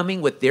they're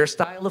coming with their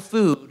style of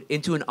food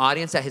into an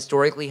audience that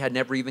historically had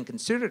never even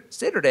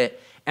considered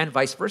it, and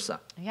vice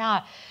versa.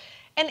 Yeah.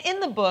 And in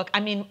the book,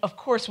 I mean, of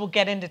course, we'll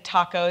get into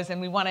tacos,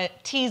 and we want to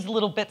tease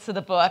little bits of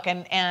the book,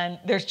 and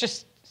there's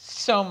just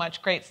so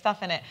much great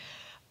stuff in it.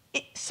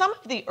 Some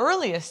of the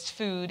earliest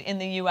food in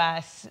the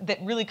U.S. that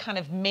really kind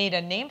of made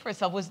a name for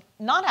itself was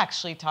not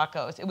actually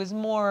tacos. It was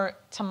more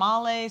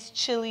tamales,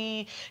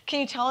 chili.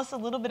 Can you tell us a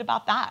little bit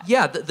about that?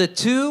 Yeah,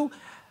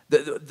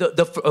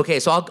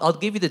 okay, so I'll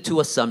give you the two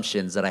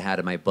assumptions that I had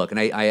in my book, and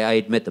I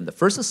admit them. The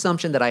first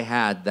assumption that I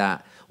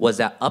had was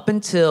that up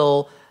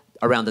until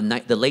around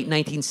the late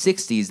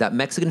 1960s, that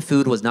Mexican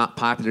food was not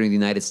popular in the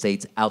United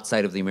States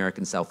outside of the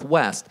American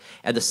Southwest.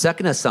 And the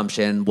second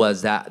assumption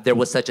was that there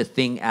was such a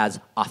thing as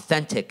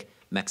authentic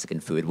Mexican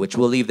food, which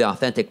we'll leave the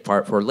authentic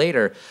part for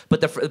later.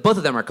 But both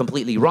of them are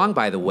completely wrong,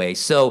 by the way.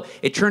 So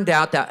it turned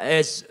out that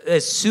as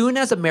soon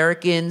as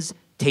Americans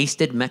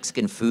tasted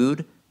Mexican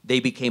food, they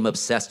became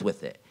obsessed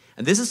with it.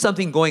 And this is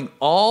something going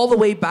all the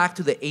way back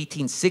to the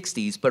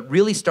 1860s, but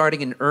really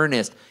starting in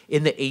earnest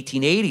in the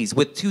 1880s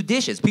with two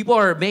dishes. People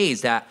are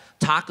amazed that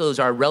tacos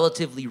are a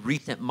relatively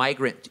recent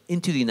migrant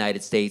into the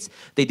United States.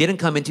 They didn't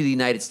come into the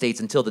United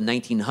States until the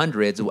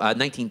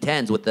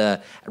 1910s, with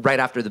right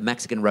after the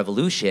Mexican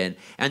Revolution.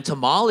 And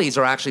tamales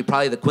are actually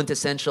probably the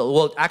quintessential,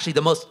 well, actually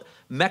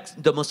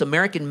the most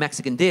American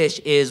Mexican dish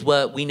is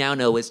what we now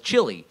know as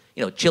chili.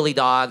 You know, chili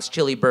dogs,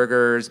 chili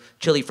burgers,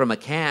 chili from a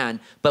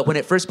can. But when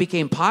it first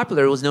became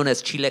popular, it was known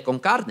as chile con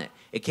carne.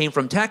 It came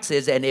from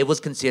Texas, and it was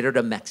considered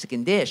a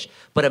Mexican dish.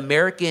 But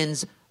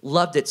Americans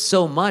loved it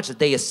so much that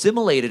they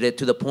assimilated it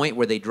to the point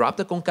where they dropped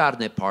the con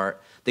carne part,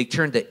 they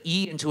turned the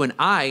E into an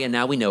I, and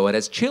now we know it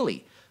as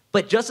chili.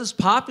 But just as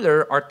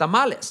popular are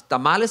tamales.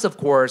 Tamales, of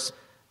course,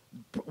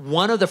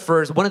 one of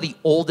the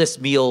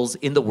oldest meals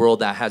in the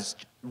world that has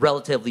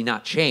relatively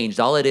not changed.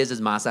 All it is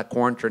masa,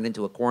 corn turned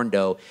into a corn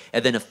dough,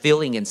 and then a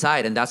filling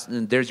inside, and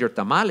there's your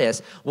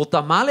tamales. Well,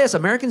 tamales,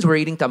 Americans were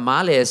eating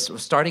tamales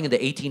starting in the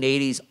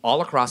 1880s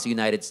all across the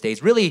United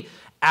States, really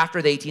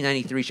after the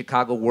 1893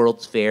 Chicago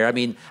World's Fair. I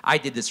mean, I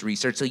did this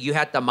research. So you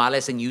had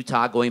tamales in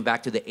Utah going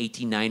back to the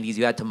 1890s.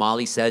 You had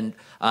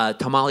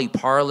tamale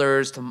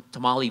parlors,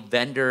 tamale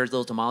vendors,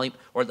 little tamale,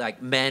 or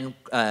like men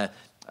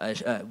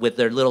with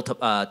their little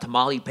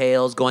tamale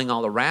pails going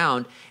all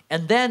around.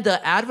 And then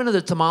the advent of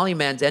the tamale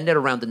men ended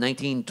around the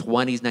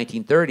 1920s,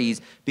 1930s,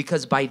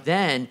 because by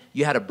then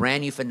you had a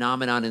brand new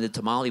phenomenon in the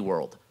tamale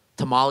world,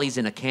 tamales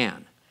in a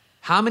can.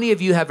 How many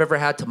of you have ever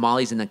had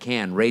tamales in a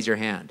can? Raise your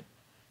hand.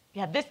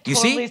 Yeah, this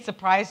totally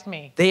surprised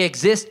me. They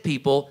exist,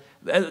 people.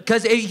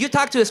 Because you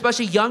talk to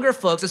especially younger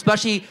folks,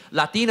 especially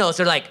Latinos,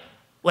 they're like,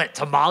 what,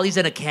 tamales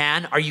in a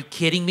can? Are you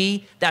kidding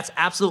me? That's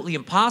absolutely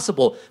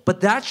impossible.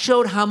 But that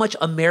showed how much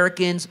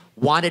Americans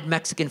wanted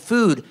Mexican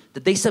food,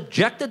 that they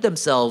subjected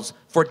themselves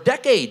for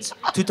decades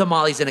to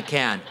tamales in a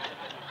can.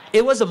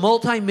 It was a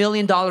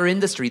multi-million-dollar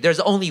industry. There's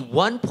only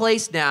one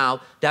place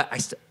now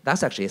that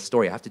that's actually a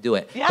story. I have to do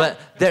it. Yeah.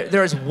 But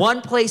there's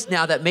one place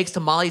now that makes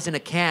tamales in a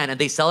can, and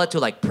they sell it to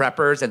like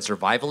preppers and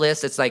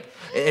survivalists. It's like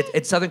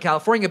it's Southern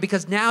California,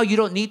 because now you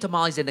don't need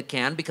tamales in a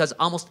can, because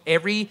almost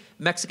every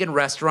Mexican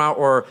restaurant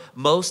or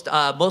most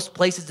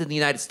places in the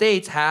United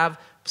States have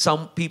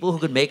some people who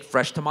can make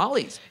fresh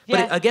tamales.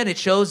 Yeah. But again, it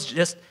shows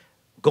just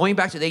going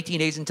back to the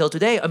 1880s until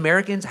today,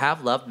 Americans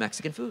have loved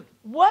Mexican food.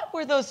 What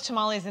were those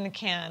tamales in a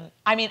can?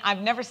 I mean, I've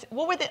never seen,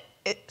 what were they?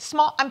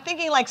 Small, I'm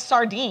thinking like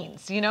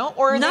sardines, you know?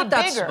 Or are Not they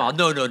that bigger? small.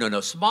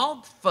 No.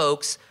 Small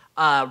folks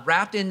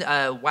wrapped in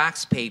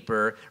wax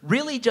paper,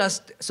 really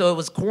just, so it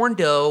was corn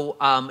dough,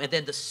 and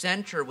then the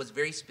center was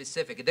very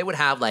specific. They would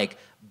have like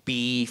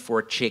beef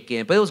or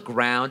chicken, but it was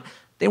ground.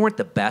 They weren't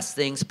the best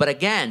things, but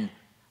again,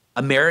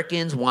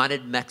 Americans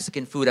wanted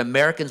Mexican food.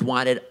 Americans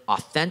wanted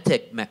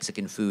authentic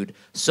Mexican food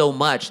so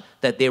much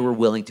that they were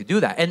willing to do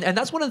that. And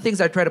that's one of the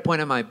things I try to point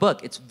out in my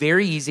book. It's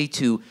very easy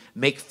to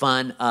make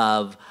fun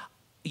of,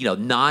 you know,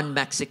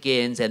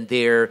 non-Mexicans and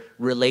their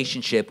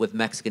relationship with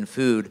Mexican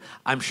food.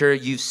 I'm sure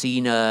you've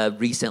seen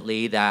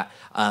recently that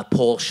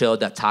poll showed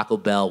that Taco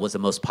Bell was the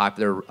most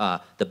popular,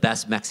 the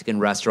best Mexican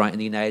restaurant in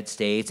the United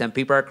States. And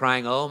people are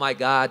crying, oh my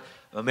God,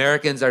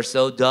 Americans are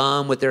so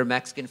dumb with their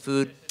Mexican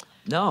food.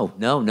 No.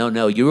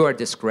 You are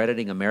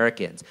discrediting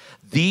Americans.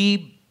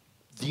 The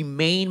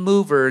main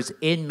movers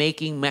in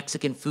making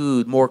Mexican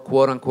food more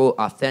quote-unquote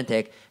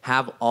authentic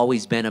have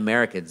always been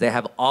Americans. They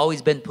have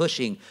always been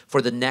pushing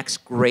for the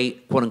next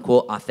great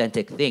quote-unquote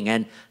authentic thing.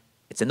 And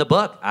it's in the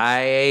book.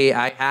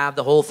 I have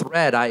the whole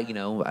thread.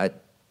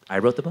 I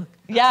wrote the book.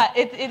 Yeah,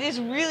 it is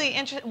really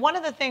interesting. One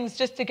of the things,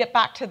 just to get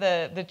back to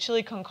the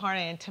chili con carne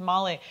and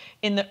tamale,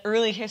 in the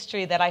early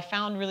history that I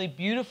found really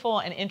beautiful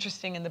and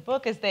interesting in the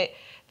book is they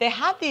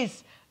have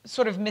these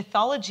sort of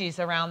mythologies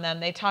around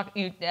them. They talk,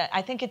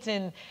 I think it's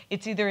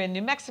either in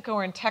New Mexico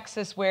or in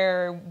Texas,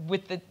 where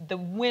with the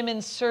women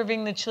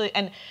serving the chili,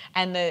 and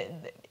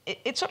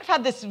it sort of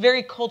had this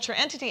very culture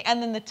entity.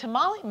 And then the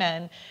tamale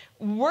men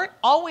weren't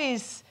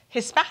always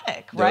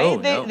Hispanic,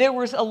 right? No. There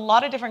was a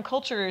lot of different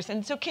cultures.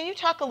 And so can you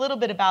talk a little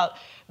bit about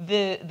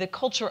the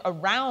culture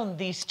around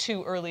these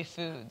two early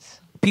foods?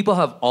 People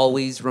have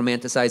always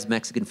romanticized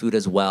Mexican food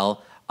as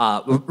well.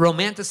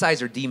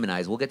 Romanticize or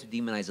demonize. We'll get to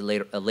demonize it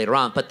later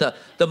on. But the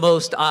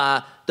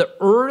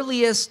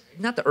earliest,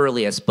 not the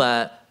earliest,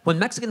 but when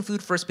Mexican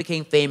food first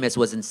became famous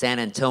was in San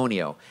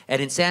Antonio.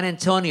 And in San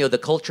Antonio, the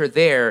culture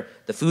there,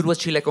 the food was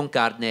chile con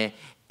carne,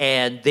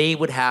 and they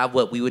would have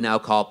what we would now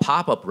call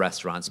pop-up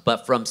restaurants.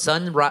 But from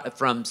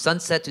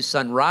sunset to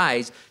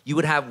sunrise, you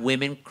would have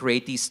women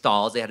create these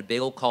stalls. They had a big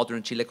old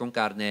cauldron, chile con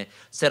carne,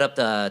 set up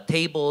the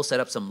table, set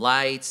up some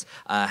lights,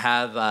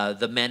 have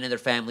the men and their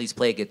families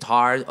play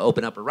guitar,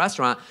 open up a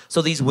restaurant.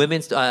 So these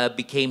women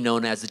became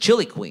known as the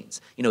chili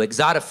queens. You know,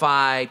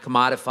 exotified,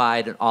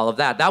 commodified, and all of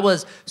that. That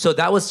was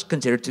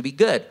considered to be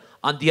good.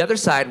 On the other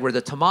side were the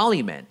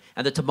tamale men.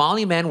 And the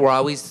tamale men were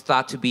always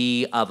thought to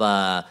be of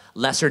a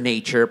lesser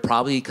nature,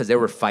 probably because they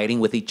were fighting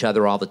with each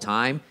other all the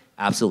time.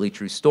 absolutely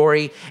true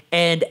story.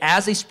 And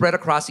as they spread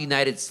across the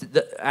United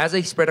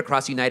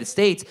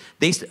States,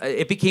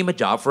 it became a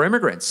job for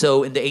immigrants.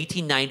 So in the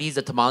 1890s,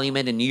 the tamale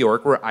men in New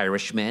York were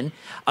Irishmen.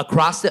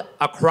 Across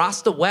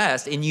the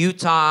West, in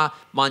Utah,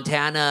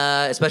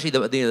 Montana, especially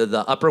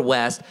the upper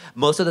West,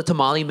 most of the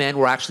tamale men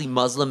were actually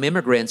Muslim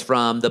immigrants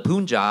from the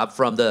Punjab,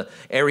 from the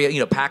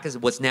area,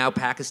 what's now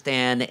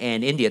Pakistan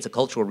and India. It's a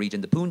cultural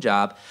region, the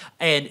Punjab.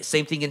 And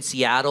same thing in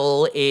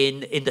Seattle.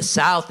 In the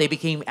South, they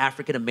became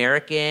African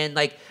American.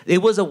 Like,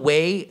 it was a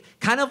way,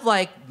 kind of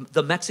like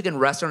the Mexican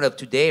restaurant of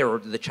today or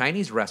the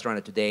Chinese restaurant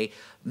of today.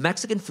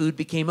 Mexican food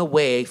became a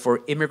way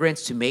for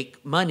immigrants to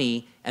make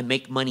money and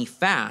make money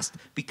fast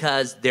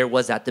because there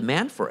was that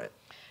demand for it.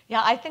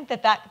 Yeah, I think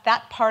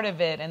that part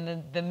of it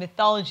and the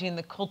mythology and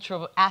the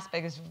cultural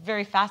aspect is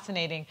very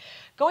fascinating.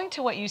 Going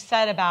to what you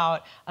said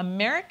about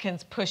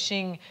Americans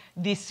pushing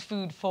this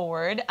food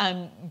forward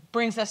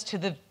brings us to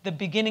the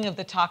beginning of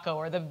the taco,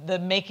 or the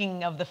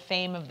making of the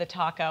fame of the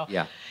taco.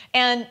 Yeah.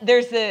 And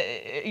there's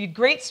a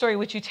great story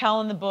which you tell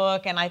in the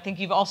book, and I think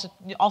you've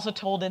also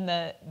told in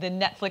the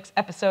Netflix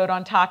episode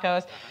on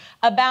tacos,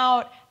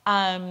 about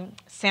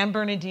San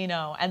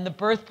Bernardino and the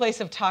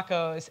birthplace of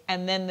tacos,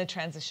 and then the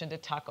transition to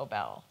Taco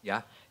Bell.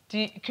 Yeah.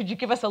 Could you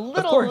give us a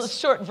little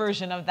short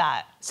version of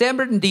that? San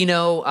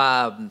Bernardino,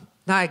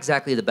 not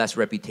exactly the best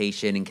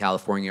reputation in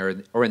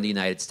California or in the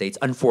United States.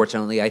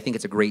 Unfortunately, I think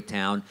it's a great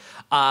town.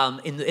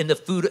 In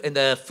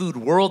the food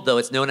world, though,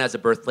 it's known as the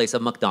birthplace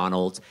of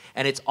McDonald's,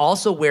 and it's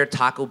also where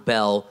Taco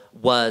Bell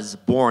was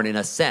born in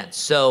a sense.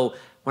 So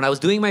when I was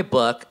doing my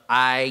book,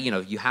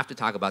 you have to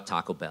talk about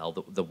Taco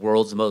Bell, the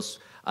world's most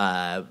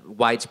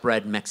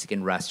widespread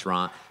Mexican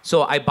restaurant.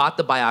 So I bought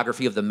the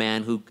biography of the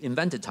man who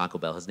invented Taco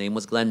Bell. His name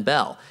was Glenn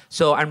Bell.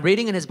 So I'm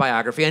reading in his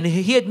biography, and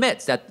he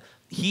admits that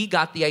he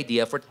got the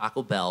idea for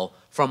Taco Bell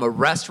from a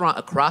restaurant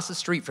across the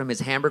street from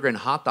his hamburger and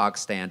hot dog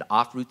stand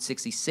off Route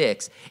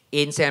 66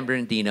 in San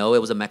Bernardino. It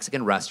was a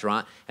Mexican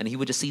restaurant, and he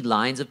would just see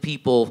lines of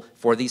people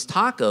for these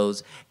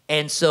tacos.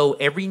 And so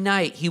every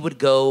night he would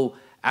go,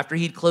 after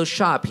he'd close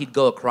shop, he'd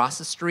go across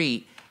the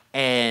street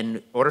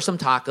and order some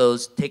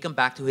tacos, take them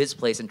back to his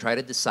place, and try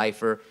to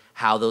decipher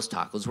how those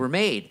tacos were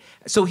made.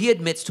 So he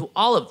admits to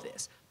all of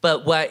this.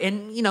 But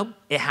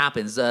it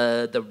happens.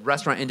 The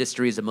restaurant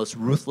industry is the most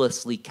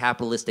ruthlessly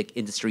capitalistic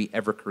industry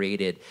ever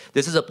created.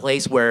 This is a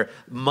place where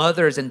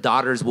mothers and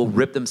daughters will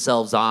rip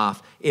themselves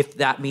off if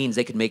that means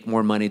they can make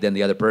more money than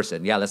the other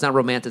person. Yeah, let's not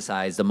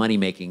romanticize the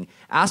money-making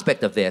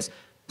aspect of this.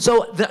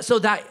 So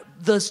that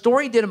the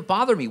story didn't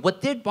bother me.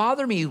 What did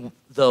bother me,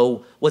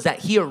 though, was that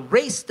he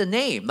erased the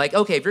name. Like,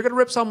 okay, if you're going to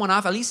rip someone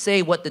off, at least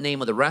say what the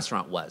name of the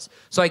restaurant was.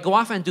 So I go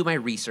off and do my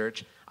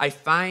research. I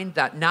find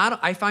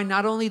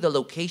not only the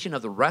location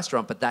of the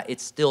restaurant, but that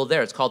it's still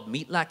there. It's called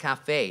Meet La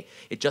Cafe.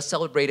 It just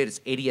celebrated its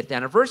 80th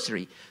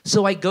anniversary.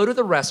 So I go to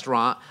the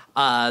restaurant.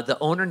 The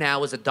owner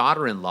now is a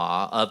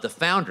daughter-in-law of the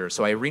founder.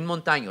 So Irene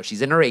Montaño,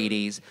 she's in her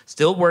 80s,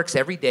 still works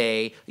every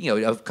day,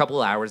 a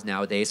couple of hours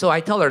nowadays. So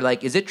I tell her,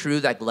 like, is it true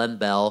that Glenn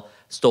Bell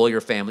stole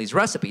your family's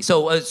recipe?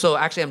 So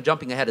actually, I'm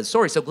jumping ahead of the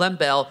story. So Glenn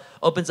Bell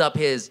opens up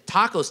his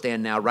taco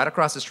stand now right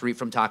across the street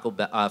from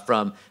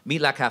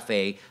Meet La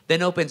Cafe,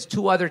 then opens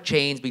two other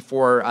chains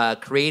before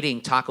creating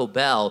Taco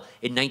Bell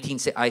in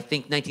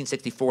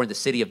 1964 in the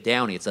city of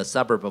Downey. It's a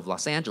suburb of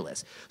Los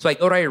Angeles. So I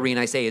go to Irene,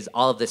 I say, is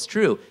all of this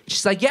true?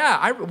 She's like,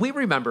 yeah, we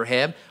remember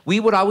him. We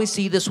would always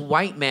see this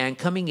white man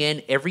coming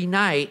in every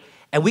night,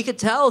 and we could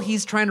tell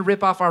he's trying to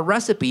rip off our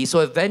recipe. So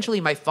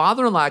eventually my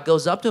father-in-law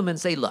goes up to him and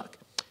say, look,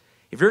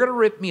 if you're going to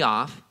rip me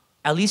off,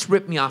 at least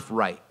rip me off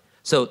right.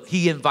 So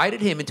he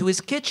invited him into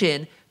his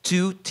kitchen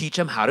to teach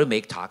him how to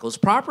make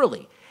tacos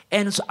properly.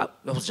 And so I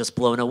was just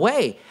blown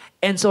away.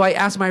 And so I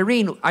asked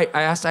Irene,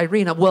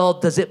 well,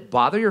 does it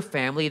bother your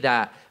family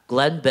that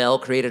Glenn Bell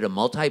created a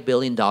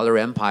multi-billion-dollar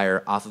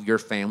empire off of your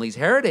family's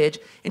heritage?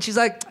 And she's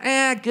like,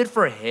 good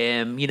for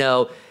him.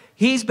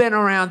 He's been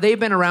around, they've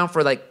been around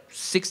for like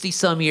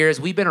 60-some years.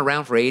 We've been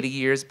around for 80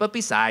 years. But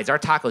besides, our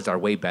tacos are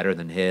way better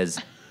than his.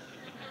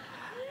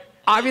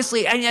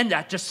 Obviously, and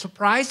that just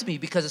surprised me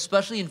because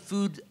especially in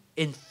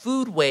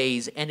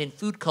foodways and in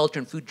food culture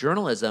and food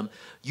journalism,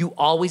 you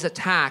always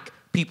attack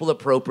people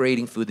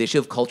appropriating food. The issue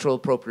of cultural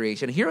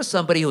appropriation. Here is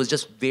somebody who was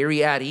just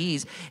very at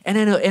ease. And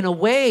in a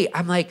way,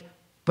 I'm like,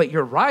 but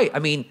you're right. I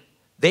mean,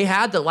 they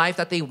had the life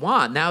that they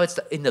want. Now it's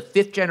in the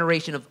fifth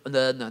generation of,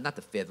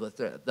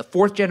 the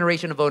fourth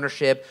generation of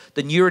ownership,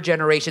 the newer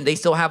generation. They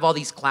still have all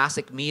these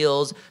classic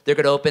meals. They're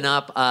going to open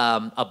up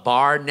a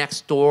bar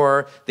next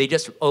door. They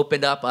just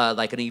opened up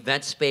like an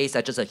event space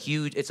that's just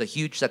it's a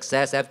huge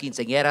success. They have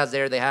quinceañeras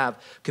there. They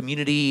have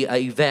community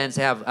events.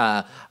 They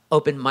have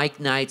open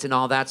mic nights and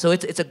all that. So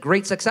it's a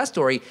great success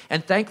story.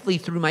 And thankfully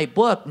through my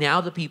book,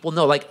 now the people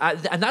know.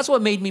 And that's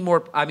what made me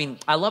more,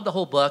 I love the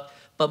whole book.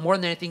 But more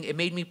than anything, it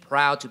made me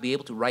proud to be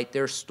able to write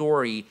their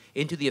story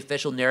into the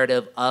official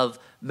narrative of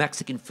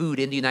Mexican food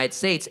in the United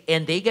States.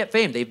 And they get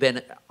fame. They've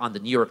been on the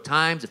New York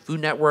Times, the Food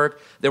Network.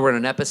 They were in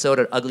an episode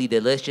of Ugly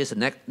Delicious, a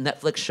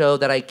Netflix show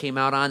that I came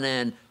out on.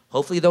 And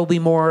hopefully there'll be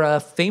more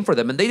fame for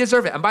them, and they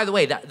deserve it. And by the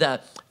way,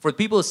 for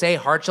people who say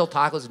hard-shell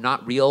tacos are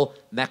not real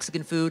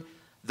Mexican food,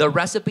 the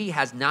recipe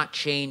has not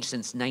changed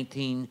since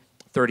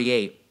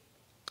 1938.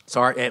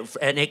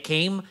 And it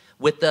came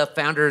with the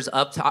founders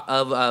of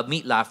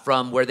Meatla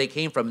from where they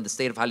came from in the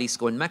state of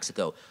Jalisco in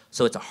Mexico.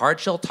 So it's a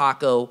hard-shell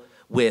taco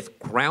with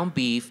ground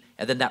beef,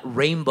 and then that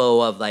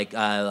rainbow of like,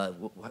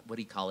 what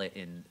do you call it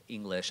in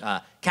English?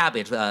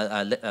 Cabbage,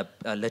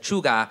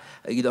 lechuga,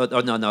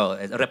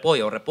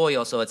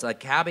 repollo. So it's like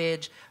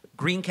cabbage,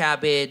 green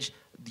cabbage,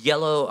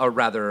 yellow, or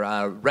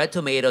rather red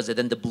tomatoes, and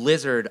then the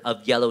blizzard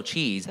of yellow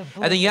cheese.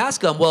 And then you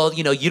ask them, well,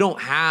 you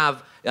don't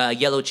have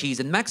yellow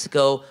cheese in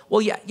Mexico.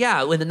 Well,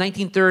 yeah. In the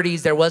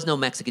 1930s, there was no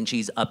Mexican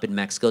cheese up in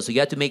Mexico, so you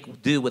had to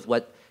make do with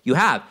what you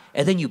have.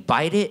 And then you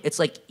bite it, it's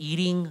like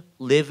eating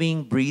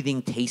living,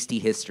 breathing, tasty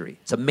history.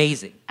 It's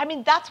amazing. I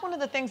mean, that's one of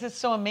the things that's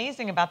so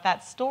amazing about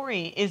that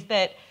story is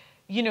that,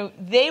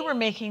 they were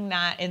making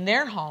that in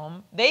their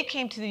home. They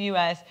came to the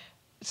U.S.,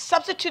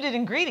 substituted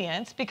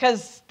ingredients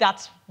because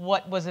that's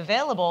what was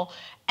available.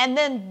 And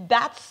then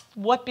that's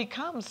what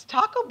becomes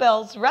Taco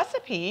Bell's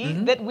recipe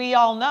that we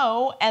all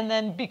know, and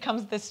then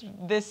becomes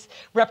this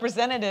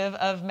representative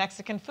of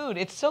Mexican food.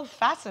 It's so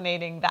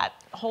fascinating, that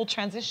whole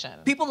transition.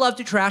 People love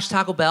to trash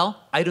Taco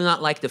Bell. I do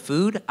not like the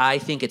food. I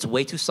think it's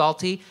way too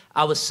salty.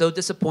 I was so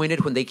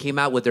disappointed when they came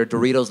out with their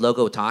Doritos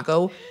Loco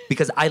Taco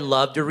because I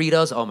love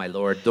Doritos. Oh my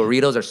Lord,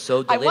 Doritos are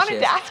so delicious. I wanted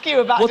to ask you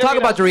about Doritos. We'll talk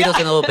about Doritos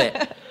in a little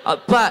bit.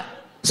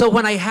 So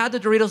when I had the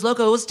Doritos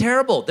Loco, it was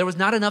terrible. There was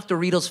not enough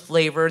Doritos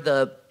flavor,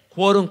 the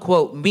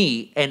quote-unquote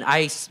meat, and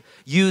I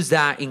use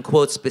that in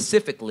quotes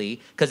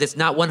specifically because it's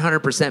not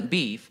 100%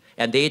 beef,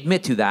 and they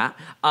admit to that.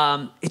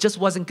 It just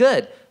wasn't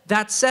good.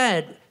 That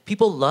said,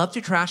 people love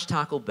to trash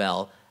Taco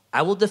Bell.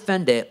 I will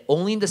defend it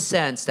only in the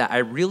sense that I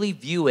really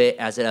view it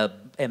as an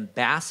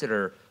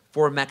ambassador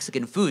for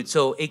Mexican food.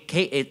 So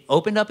it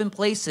opened up in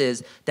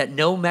places that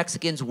no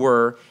Mexicans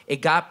were.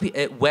 It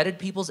whetted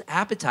people's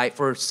appetite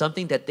for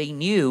something that they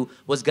knew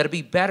was going to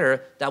be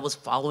better, that was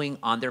following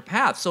on their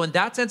path. So in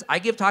that sense, I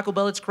give Taco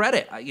Bell its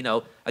credit.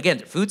 Again,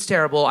 their food's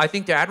terrible. I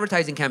think their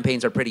advertising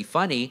campaigns are pretty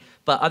funny.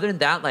 But other than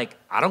that,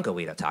 I don't go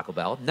eat at Taco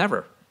Bell.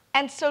 Never.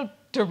 And so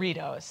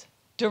Doritos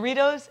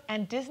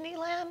and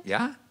Disneyland?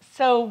 Yeah.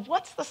 So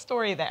what's the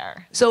story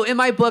there? So in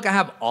my book, I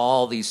have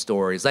all these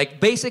stories.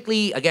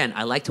 Basically, again,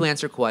 I like to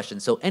answer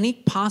questions. So any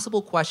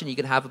possible question you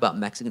could have about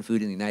Mexican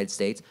food in the United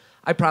States,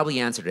 I probably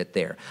answered it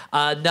there.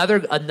 Another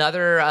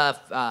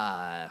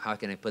how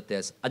can I put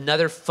this?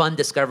 Another fun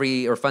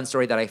discovery or fun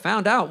story that I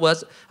found out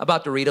was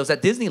about Doritos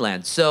at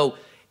Disneyland. So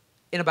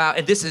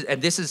and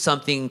this is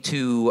something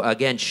to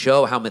again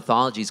show how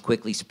mythologies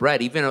quickly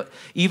spread,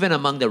 even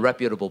among the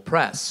reputable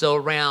press. So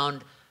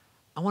around,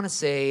 I want to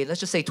say, let's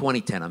just say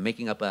 2010. I'm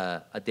making up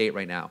a date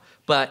right now.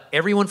 But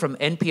everyone from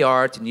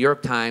NPR to New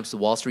York Times to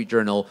Wall Street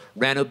Journal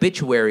ran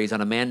obituaries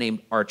on a man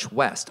named Arch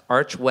West.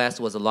 Arch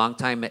West was a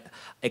longtime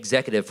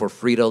executive for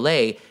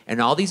Frito-Lay,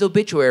 and all these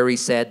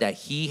obituaries said that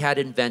he had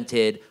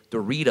invented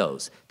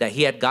Doritos, that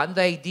he had gotten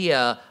the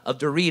idea of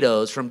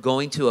Doritos from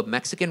going to a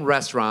Mexican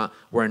restaurant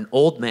where an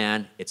old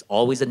man, it's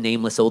always a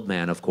nameless old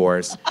man, of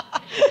course,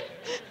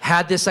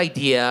 had this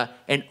idea,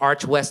 and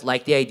Arch West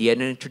liked the idea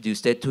and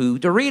introduced it to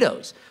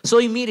Doritos. So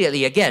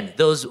immediately, again,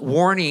 those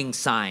warning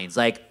signs,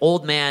 like,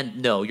 old man,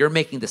 no, you're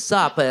making this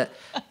up. But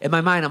in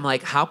my mind, I'm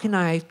like, how can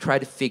I try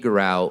to figure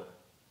out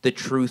the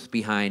truth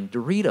behind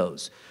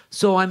Doritos?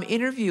 So I'm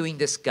interviewing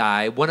this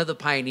guy, one of the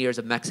pioneers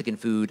of Mexican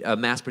food,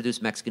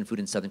 mass-produced Mexican food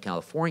in Southern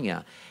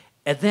California.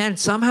 And then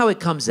somehow it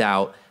comes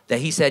out that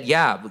he said,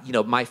 yeah,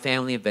 my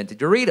family invented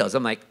Doritos.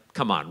 I'm like,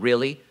 come on,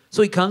 really?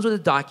 So he comes with the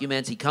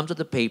documents, he comes with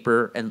the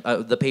paper, and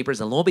the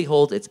papers, and lo and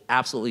behold, it's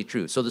absolutely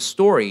true. So the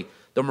story,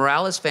 the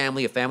Morales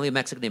family, a family of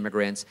Mexican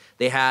immigrants,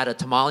 they had a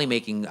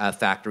tamale-making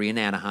factory in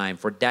Anaheim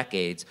for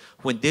decades.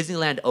 When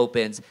Disneyland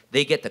opens,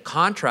 they get the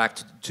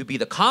contract to be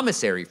the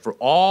commissary for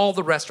all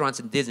the restaurants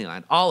in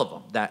Disneyland, all of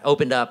them, that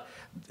opened up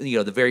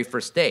the very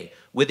first day.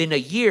 Within a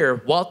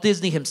year, Walt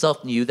Disney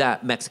himself knew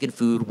that Mexican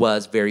food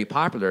was very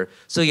popular,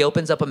 so he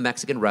opens up a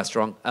Mexican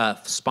restaurant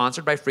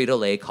sponsored by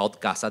Frito-Lay called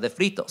Casa de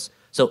Fritos.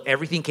 So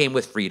everything came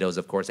with Fritos,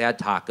 of course. They had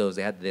tacos,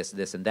 they had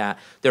this, and that.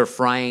 They were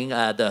frying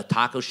the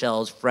taco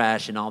shells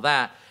fresh and all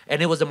that.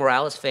 And it was the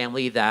Morales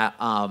family that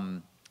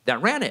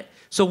ran it.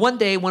 So one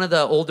day, one of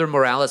the older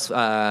Morales, one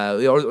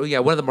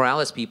of the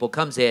Morales people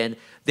comes in.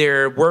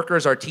 Their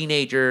workers are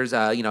teenagers,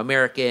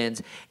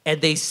 Americans,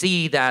 and they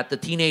see that the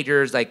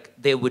teenagers,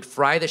 they would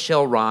fry the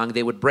shell wrong,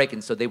 they would break it,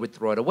 and so they would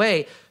throw it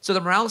away. So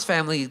the Morales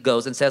family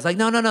goes and says,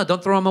 no,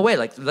 don't throw them away.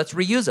 Let's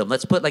reuse them.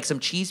 Let's put some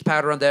cheese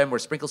powder on them or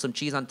sprinkle some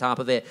cheese on top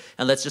of it,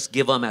 and let's just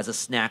give them as a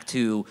snack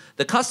to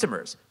the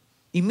customers.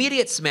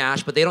 Immediate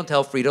smash, but they don't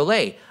tell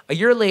Frito-Lay. A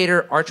year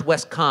later, Arch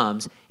West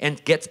comes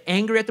and gets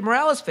angry at the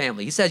Morales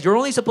family. He says, you're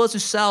only supposed to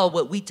sell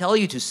what we tell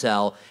you to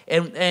sell.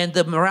 And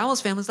the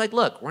Morales family's like,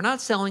 look, we're not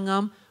selling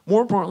them.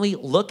 More importantly,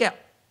 look at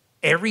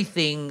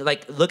everything,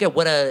 look at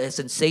what a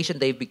sensation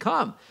they've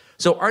become.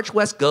 So Arch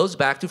West goes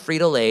back to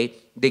Frito-Lay.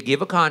 They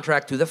give a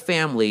contract to the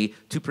family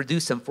to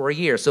produce them for a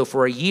year. So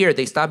for a year,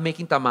 they stopped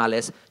making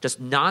tamales,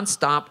 just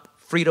nonstop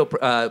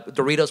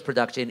Doritos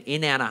production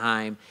in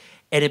Anaheim,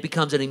 and it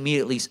becomes an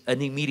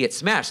immediate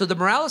smash. So the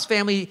Morales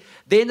family,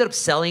 they ended up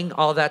selling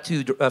all of that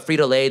to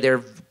Frito-Lay.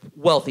 They're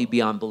wealthy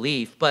beyond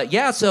belief. But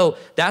yeah, so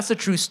that's a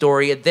true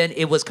story. And then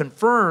it was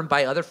confirmed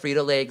by other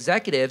Frito-Lay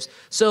executives.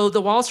 So the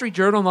Wall Street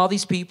Journal and all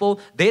these people,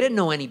 they didn't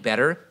know any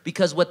better,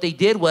 because what they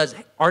did was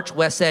Arch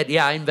West said,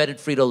 yeah, I invented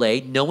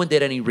Frito-Lay. No one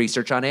did any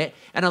research on it.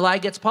 And a lie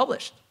gets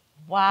published.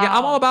 Wow. Yeah,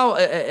 I'm all about,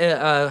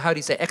 how do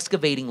you say,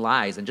 excavating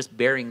lies and just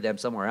burying them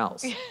somewhere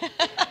else.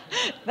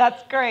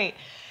 That's great.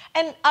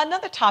 And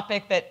another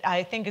topic that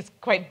I think is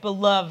quite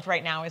beloved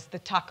right now is the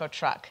taco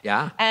truck.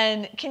 Yeah.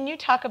 And can you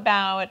talk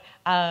about,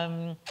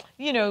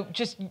 you know,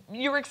 just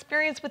your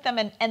experience with them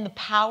and the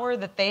power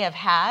that they have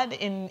had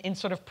in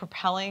sort of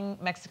propelling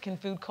Mexican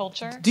food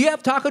culture? Do you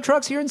have taco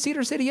trucks here in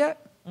Cedar City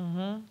yet?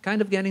 Mm-hmm.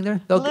 Kind of getting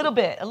there? A little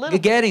bit.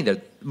 Getting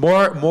there.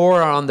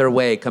 More are on their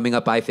way, coming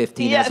up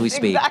I-15 as we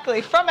speak. Yes,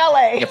 exactly. From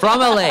LA. Yeah, from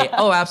LA.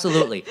 Oh,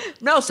 absolutely.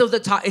 No, so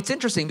it's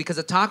interesting because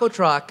the taco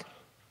truck,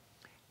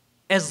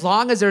 as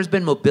long as there's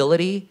been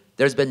mobility,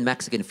 there's been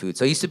Mexican food.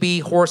 So it used to be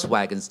horse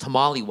wagons,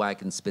 tamale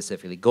wagons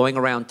specifically, going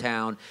around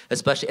town,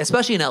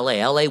 especially in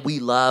LA. LA, we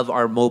love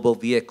our mobile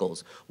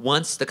vehicles.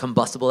 Once the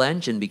combustible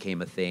engine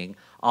became a thing,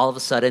 all of a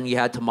sudden you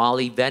had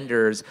tamale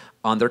vendors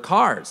on their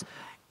cars.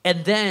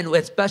 And then,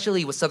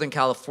 especially with Southern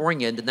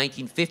California in the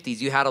 1950s,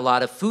 you had a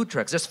lot of food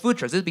trucks. There's food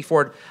trucks. This is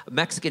before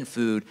Mexican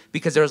food,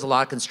 because there was a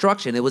lot of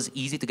construction. It was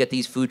easy to get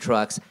these food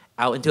trucks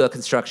out into a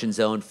construction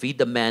zone, feed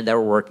the men that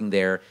were working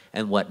there,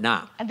 and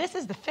whatnot. And this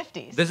is the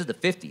 50s. This is the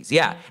 50s,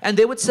 yeah. And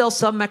they would sell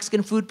some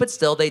Mexican food, but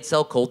still they'd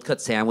sell cold-cut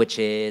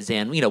sandwiches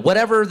and, you know,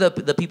 whatever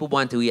the people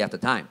wanted to eat at the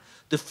time.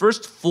 The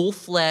first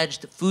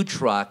full-fledged food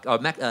truck, or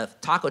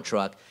taco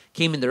truck,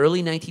 came in the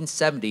early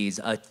 1970s,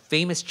 a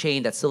famous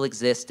chain that still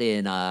exists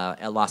in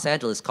Los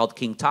Angeles called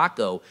King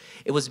Taco.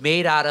 It was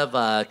made out of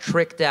a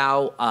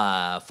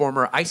tricked-out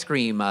former ice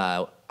cream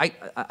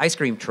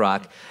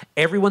truck.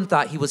 Everyone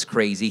thought he was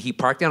crazy. He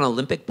parked on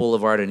Olympic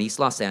Boulevard in East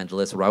Los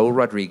Angeles, Raul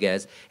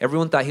Rodriguez.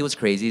 Everyone thought he was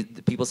crazy.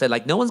 People said,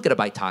 like, no one's gonna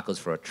buy tacos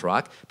for a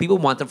truck. People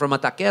want them from a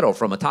taquero,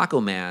 from a taco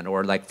man,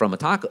 or like from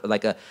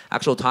a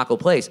actual taco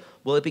place.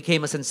 Well, it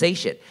became a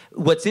sensation.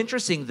 What's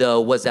interesting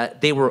though was that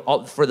they were,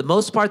 for the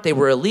most part, they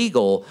were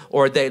illegal,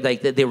 or there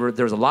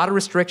was a lot of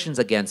restrictions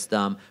against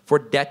them for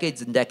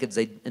decades and decades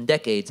and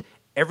decades.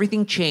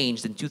 Everything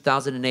changed in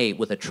 2008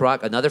 with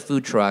another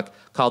food truck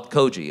called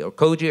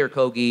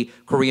Kogi,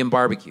 Korean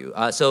barbecue.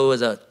 So it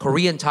was a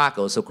Korean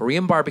taco, so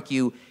Korean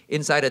barbecue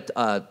inside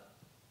a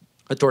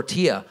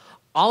tortilla.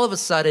 All of a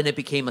sudden, it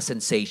became a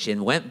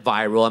sensation, went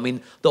viral. I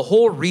mean, the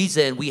whole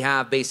reason we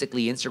have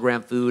basically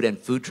Instagram food and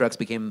food trucks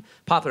became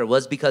popular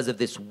was because of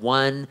this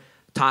one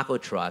taco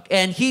truck.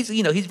 And he's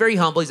very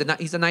humble.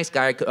 He's a nice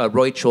guy,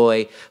 Roy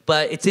Choi.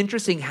 But it's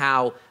interesting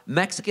how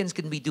Mexicans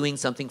can be doing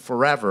something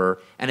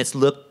forever, and it's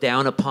looked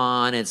down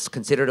upon, and it's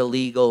considered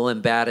illegal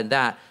and bad and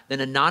that. Then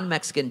a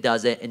non-Mexican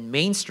does it and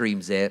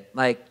mainstreams it,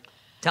 like,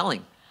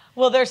 telling.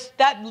 Well,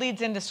 that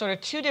leads into sort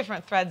of two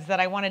different threads that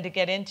I wanted to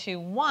get into.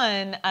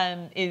 One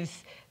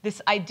is this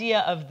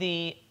idea of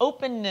the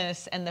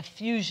openness and the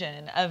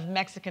fusion of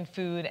Mexican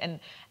food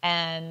and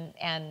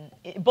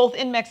both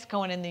in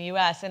Mexico and in the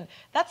U.S. And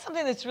that's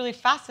something that's really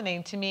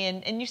fascinating to me.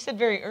 And you said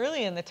very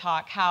early in the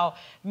talk how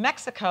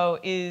Mexico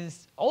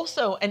is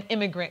also an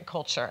immigrant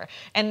culture.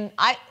 And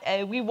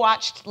we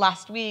watched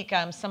last week,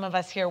 some of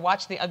us here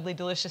watched the Ugly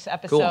Delicious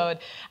episode,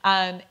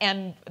 cool.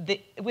 And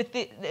with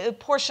the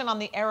portion on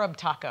the Arab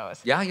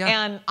tacos. Yeah, yeah.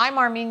 And I'm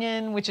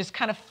Armenian, which is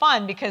kind of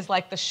fun because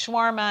like the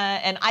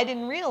shawarma, and I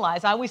didn't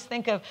realize, I always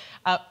think of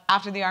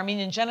after the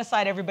Armenian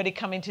genocide, everybody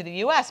coming to the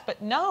U.S.,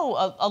 but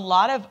no, a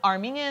lot of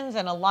Armenians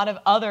and a lot of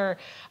other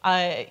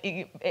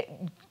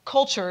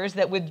cultures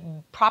that would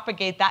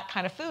propagate that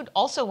kind of food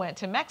also went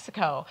to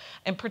Mexico,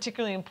 and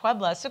particularly in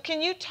Puebla. So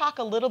can you talk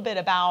a little bit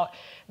about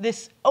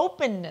this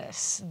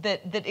openness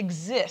that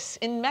exists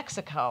in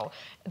Mexico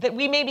that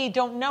we maybe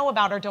don't know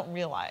about or don't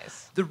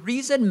realize? The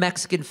reason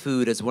Mexican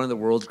food is one of the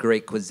world's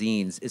great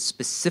cuisines is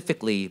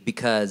specifically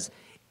because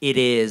it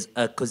is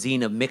a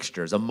cuisine of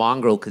mixtures, a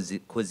mongrel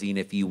cuisine,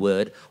 if you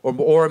would,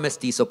 or a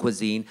mestizo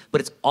cuisine, but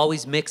it's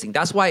always mixing.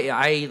 That's why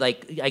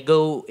I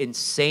go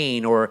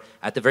insane, or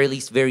at the very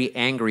least very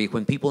angry,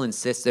 when people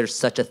insist there's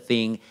such a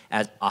thing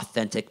as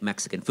authentic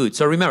Mexican food.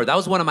 So remember, that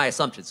was one of my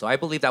assumptions. So I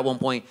believed at one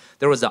point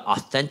there was an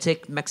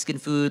authentic Mexican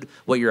food,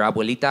 what your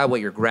abuelita, what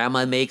your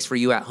grandma makes for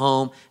you at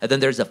home, and then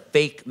there's a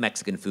fake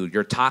Mexican food,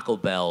 your Taco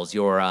Bells,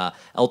 your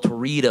El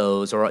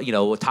Torritos,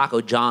 or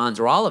Taco John's,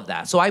 or all of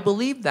that. So I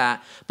believed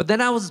that, but then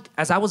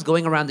as I was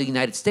going around the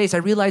United States, I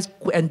realized,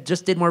 and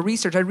just did more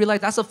research, I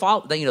realized that's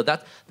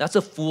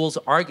a fool's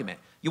argument.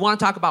 You want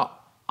to talk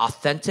about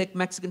authentic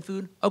Mexican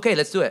food? Okay,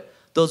 let's do it.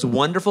 Those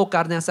wonderful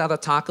carne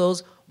asada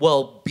tacos,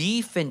 well,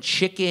 beef and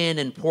chicken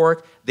and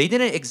pork, they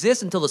didn't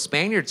exist until the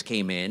Spaniards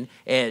came in,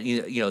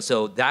 and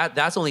so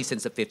that's only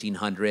since the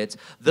 1500s.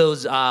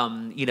 Those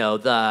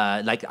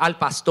the like al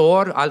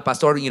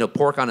pastor,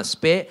 pork on a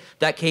spit,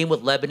 that came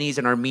with Lebanese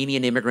and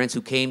Armenian immigrants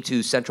who came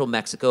to central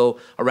Mexico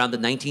around the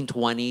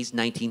 1920s,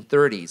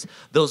 1930s.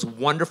 Those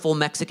wonderful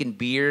Mexican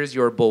beers,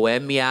 your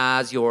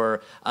Bohemias,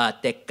 your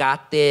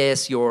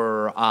Tecates,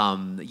 your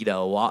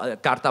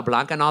Carta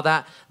Blanca and all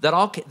that,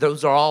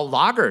 those are all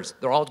lagers.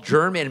 They're all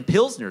German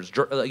pilsners,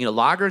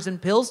 lagers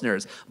and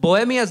pilsners.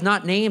 Bohemia is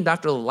not named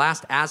after the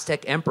last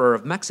Aztec emperor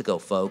of Mexico,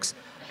 folks.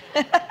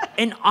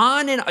 And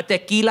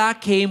tequila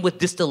came with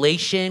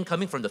distillation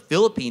coming from the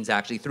Philippines,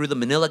 actually, through the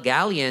Manila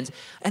galleons.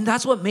 And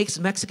that's what makes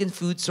Mexican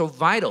food so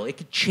vital. It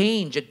could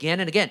change again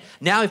and again.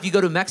 Now, if you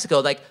go to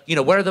Mexico,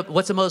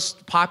 what's the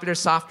most popular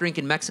soft drink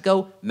in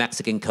Mexico?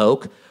 Mexican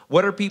Coke.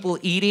 What are people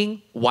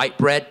eating? White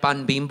bread,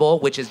 pan bimbo,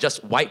 which is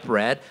just white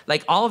bread.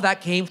 Like, all of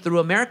that came through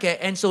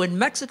America. And so in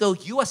Mexico,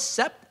 you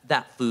accept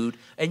that food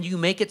and you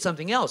make it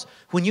something else.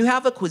 When you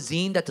have a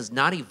cuisine that does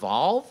not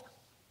evolve,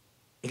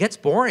 it gets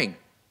boring.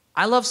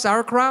 I love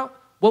sauerkraut.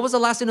 What was the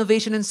last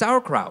innovation in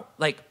sauerkraut?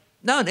 Like,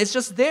 none. It's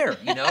just there,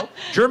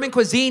 German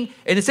cuisine,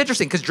 and it's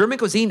interesting because German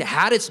cuisine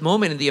had its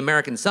moment in the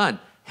American sun.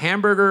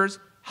 Hamburgers,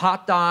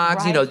 hot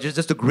dogs, right.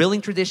 Just the grilling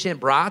tradition,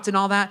 brats and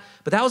all that.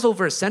 But that was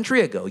over a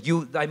century ago.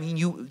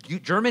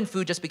 German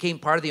food just became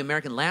part of the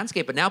American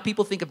landscape. But now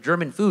people think of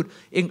German food,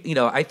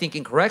 I think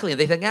incorrectly,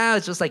 and they think,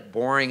 it's just like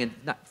boring and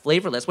not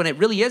flavorless. When it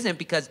really isn't,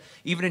 because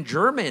even in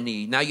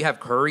Germany now you have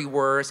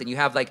currywurst, and you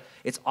have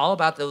it's all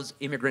about those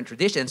immigrant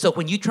traditions. So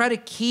when you try to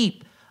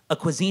keep a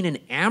cuisine in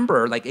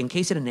amber,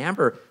 encase it in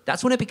amber,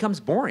 that's when it becomes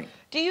boring.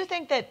 Do you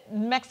think that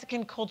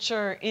Mexican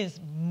culture is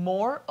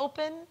more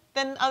open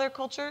than other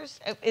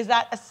cultures? Is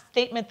that a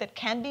statement that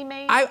can be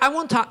made? I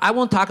won't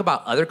talk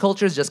about other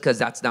cultures just because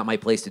that's not my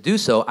place to do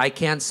so. I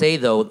can say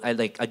though,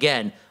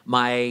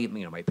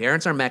 my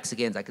parents are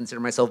Mexicans. I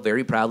consider myself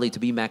very proudly to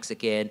be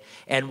Mexican.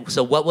 And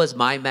so what was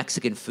my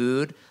Mexican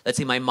food? Let's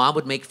see, my mom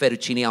would make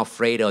fettuccine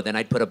Alfredo, then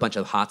I'd put a bunch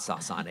of hot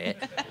sauce on it.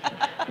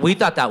 We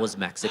thought that was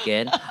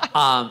Mexican.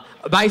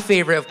 My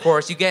favorite, of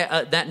course, you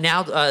get that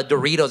now.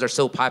 Doritos are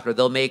so popular.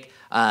 They'll make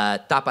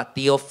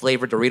tapatio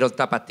flavored Doritos.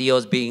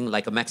 Tapatios being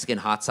like a Mexican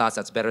hot sauce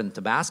that's better than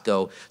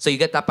Tabasco. So you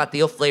get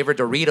tapatio flavored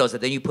Doritos,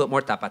 and then you put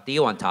more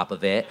tapatio on top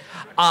of it.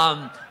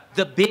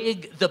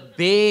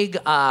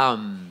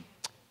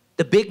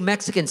 The big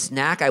Mexican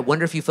snack, I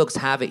wonder if you folks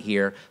have it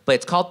here, but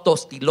it's called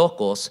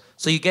Tostilocos.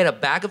 So you get a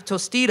bag of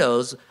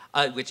Tostitos,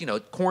 which,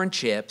 corn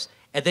chips,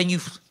 and then you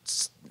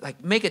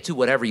make it to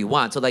whatever you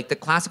want. So the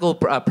classical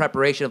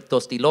preparation of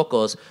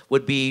Tostilocos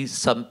would be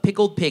some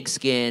pickled pig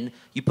skin.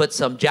 You put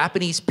some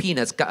Japanese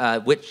peanuts,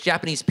 which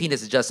Japanese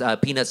peanuts is just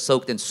peanuts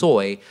soaked in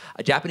soy.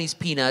 Japanese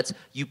peanuts.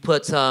 You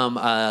put some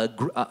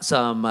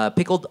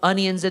pickled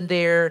onions in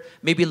there,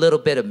 maybe a little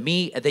bit of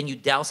meat, and then you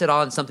douse it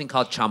all in something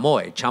called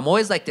chamoy. Chamoy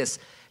is like this.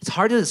 It's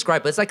hard to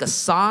describe, but it's like a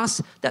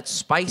sauce that's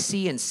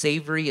spicy and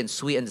savory and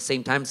sweet at the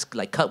same time. It's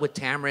cut with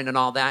tamarind and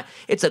all that.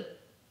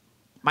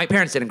 My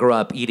parents didn't grow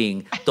up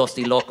eating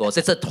Tostilocos.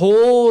 It's a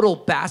total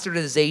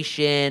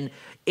bastardization,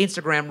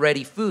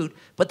 Instagram-ready food,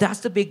 but that's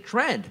the big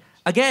trend.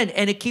 Again,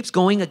 and it keeps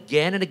going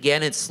again and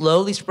again. It's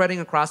slowly spreading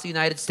across the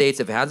United States.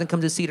 If it hasn't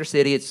come to Cedar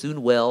City, it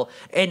soon will.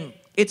 And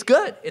it's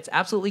good. It's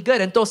absolutely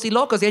good. And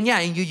Tostilocos,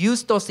 and you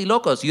use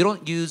Tostilocos. You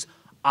don't use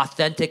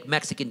authentic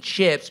Mexican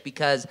chips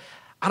because,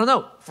 I don't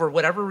know, for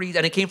whatever reason,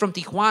 and it came from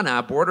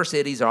Tijuana. Border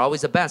cities are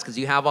always the best because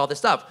you have all this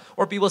stuff.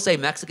 Or people say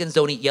Mexicans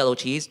don't eat yellow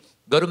cheese.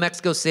 Go to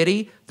Mexico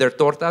City, their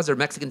tortas, their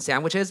Mexican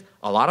sandwiches,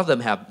 a lot of them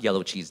have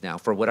yellow cheese now.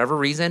 For whatever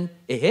reason,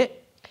 it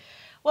hit.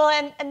 Well,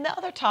 and the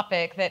other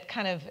topic that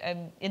kind of,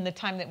 in the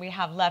time that we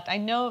have left, I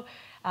know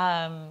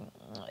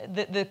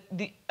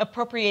the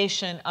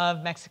appropriation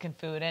of Mexican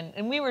food,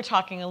 and we were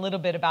talking a little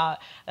bit about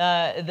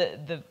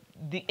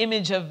the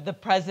image of the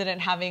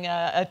president having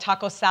a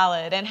taco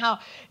salad, and how,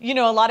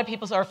 a lot of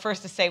people are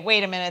first to say,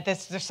 wait a minute,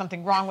 there's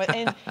something wrong with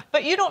it.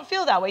 But you don't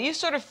feel that way. You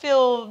sort of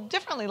feel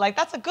differently, like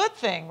that's a good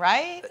thing,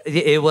 right?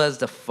 It was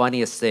the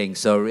funniest thing.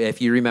 So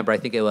if you remember, I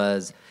think it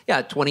was,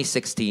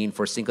 2016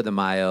 for Cinco de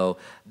Mayo,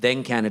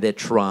 then candidate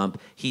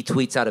Trump, he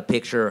tweets out a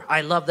picture,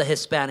 I love the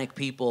Hispanic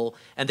people,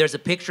 and there's a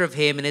picture of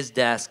him in his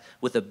desk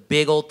with a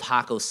big old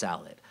taco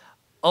salad.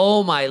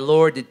 Oh my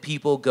Lord, did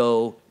people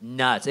go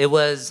nuts. It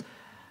was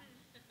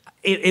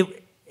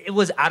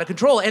out of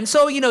control. And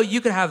so,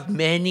 you could have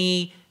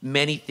many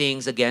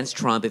things against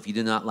Trump if you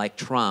do not like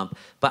Trump.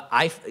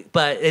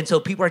 And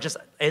so people are just,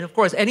 and of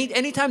course,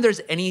 anytime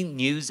there's any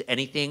news,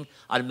 anything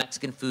on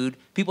Mexican food,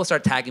 people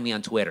start tagging me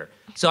on Twitter.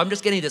 So I'm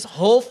just getting this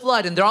whole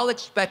flood, and they're all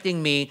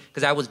expecting me,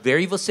 because I was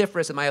very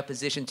vociferous in my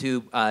opposition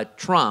to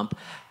Trump,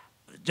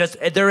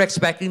 they're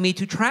expecting me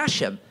to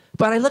trash him.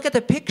 But I look at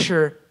the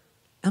picture,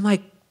 I'm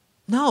like,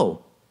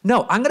 no,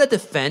 I'm gonna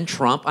defend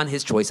Trump on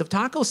his choice of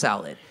taco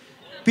salad.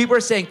 People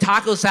are saying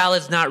taco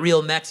salad's not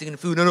real Mexican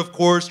food, and of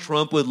course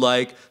Trump would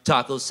like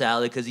taco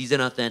salad because he's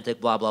inauthentic,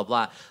 blah, blah,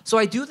 blah. So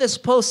I do this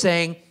post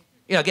saying,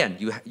 again,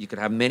 you could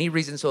have many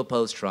reasons to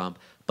oppose Trump,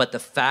 but the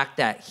fact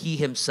that he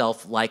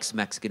himself likes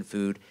Mexican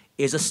food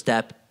is a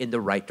step in the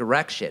right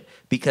direction.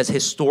 Because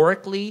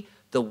historically,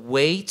 the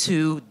way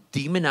to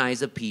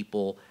demonize a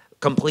people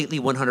completely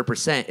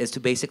 100% is to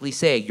basically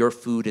say your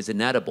food is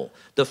inedible.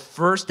 The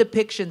first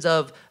depictions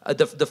of,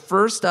 the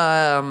first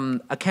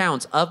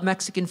accounts of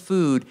Mexican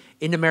food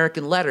in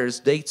American letters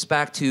dates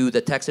back to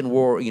the Texan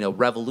War,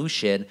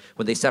 Revolution,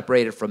 when they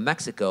separated from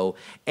Mexico.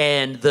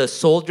 And the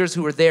soldiers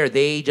who were there,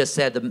 they just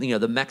said,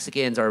 the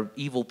Mexicans are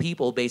evil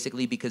people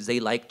basically because they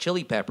like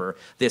chili pepper,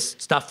 this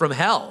stuff from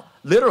hell,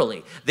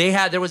 literally.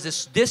 There was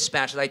this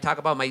dispatch that I talk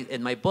about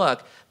in my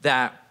book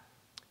that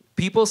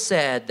people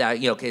said that,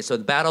 so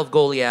the Battle of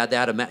Goliad,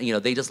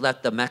 they just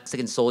let the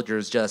Mexican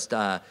soldiers just,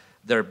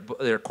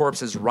 their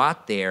corpses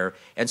rot there.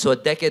 And so a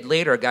decade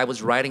later, a guy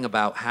was writing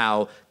about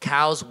how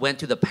cows went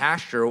to the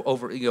pasture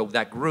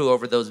that grew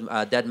over those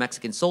dead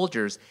Mexican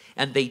soldiers,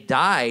 and they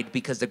died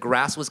because the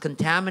grass was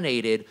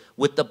contaminated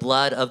with the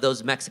blood of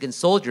those Mexican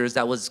soldiers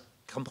that was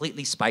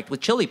completely spiked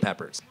with chili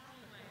peppers.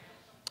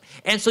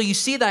 And so you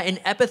see that in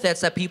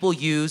epithets that people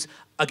use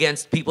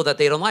against people that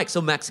they don't like.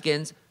 So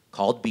Mexicans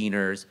called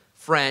beaners,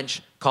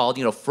 French called,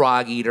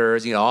 frog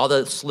eaters, all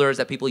the slurs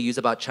that people use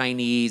about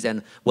Chinese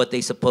and what they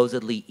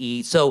supposedly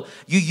eat. So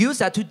you use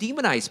that to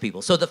demonize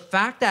people. So the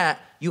fact that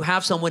you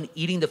have someone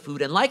eating the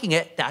food and liking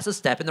it, that's a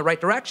step in the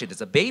right direction. It's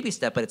a baby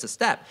step, but it's a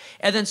step.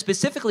 And then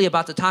specifically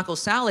about the taco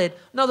salad,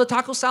 no, the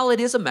taco salad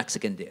is a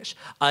Mexican dish.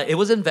 It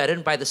was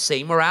invented by the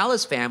same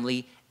Morales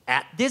family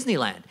at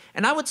Disneyland.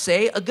 And I would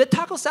say a good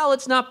taco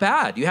salad's not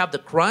bad. You have the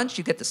crunch,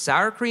 you get the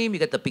sour cream, you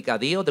get the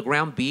picadillo, the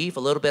ground beef,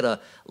 a little bit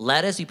of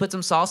lettuce, you put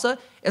some salsa.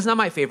 It's not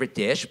my favorite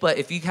dish, but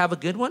if you have a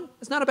good one,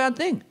 it's not a bad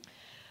thing.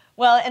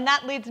 Well, and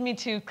that leads me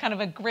to kind of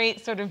a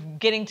great sort of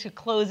getting to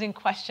closing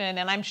question,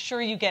 and I'm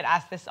sure you get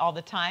asked this all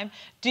the time.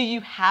 Do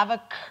you have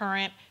a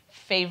current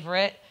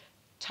favorite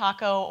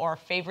taco or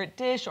favorite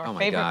dish or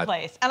favorite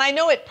place? And I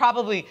know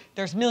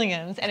there's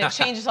millions and it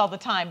changes all the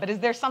time, but is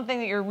there something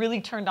that you're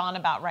really turned on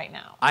about right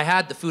now? I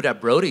had the food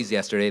at Brody's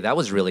yesterday. That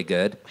was really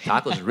good.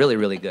 Tacos really,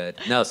 really good.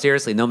 No,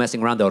 seriously, no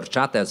messing around. The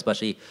horchata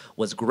especially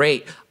was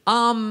great.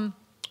 Well,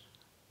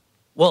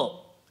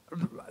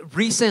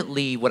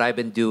 recently what I've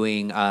been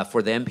doing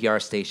for the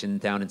NPR station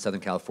down in Southern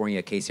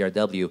California,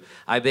 KCRW,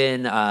 I've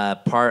been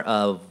part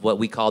of what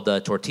we call the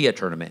tortilla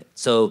tournament.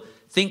 So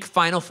think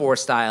Final Four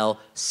style,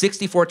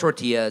 64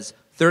 tortillas,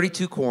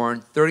 32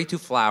 corn, 32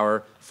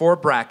 flour, 4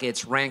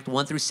 brackets, ranked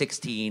 1 through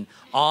 16,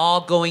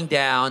 all going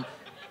down.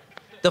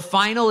 The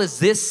final is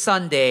this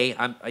Sunday.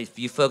 If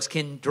you folks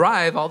can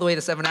drive all the way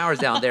to 7 hours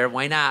down there,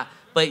 why not?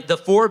 But the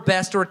 4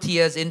 best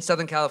tortillas in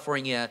Southern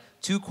California,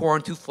 2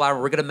 corn, 2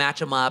 flour, we're gonna match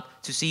them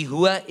up to see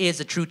who is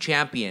a true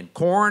champion,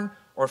 corn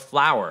or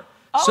flour.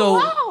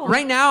 Wow.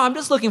 Right now, I'm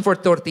just looking for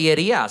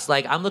tortillerias.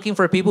 Like, I'm looking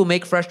for people who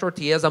make fresh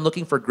tortillas. I'm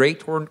looking for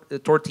great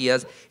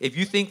tortillas. If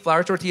you think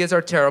flour tortillas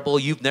are terrible,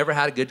 you've never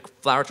had a good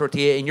flour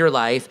tortilla in your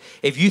life.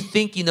 If you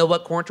think you know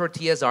what corn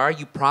tortillas are,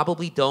 you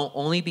probably don't,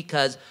 only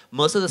because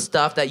most of the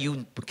stuff that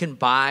you can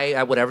buy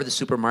at whatever the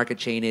supermarket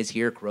chain is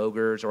here,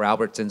 Kroger's or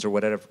Albertsons or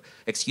whatever,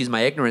 excuse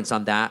my ignorance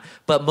on that,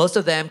 but most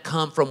of them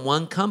come from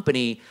one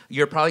company.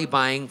 You're probably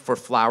buying for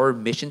flour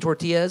Mission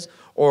tortillas,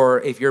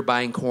 or if you're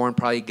buying corn,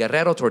 probably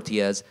Guerrero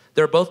tortillas.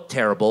 They're both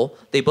terrible.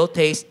 They both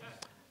taste,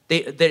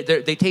 they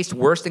taste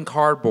worse than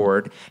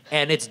cardboard,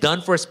 and it's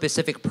done for a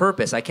specific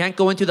purpose. I can't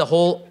go into the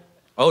whole,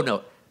 oh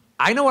no,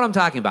 I know what I'm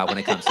talking about when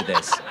it comes to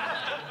this.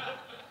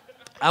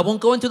 I won't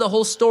go into the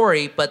whole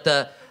story, but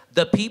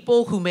the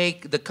people who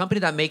make, the company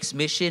that makes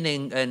Mission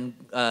and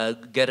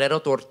Guerrero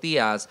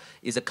tortillas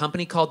is a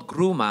company called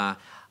Gruma.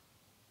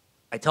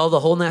 I tell the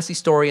whole nasty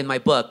story in my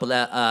book, but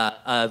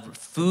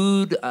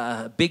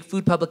big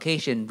food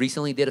publication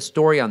recently did a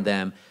story on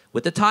them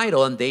with the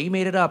title, and they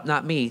made it up,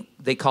 not me.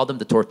 They called them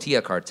the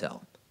Tortilla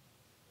Cartel.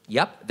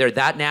 Yep, they're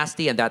that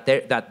nasty and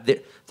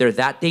they're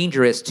that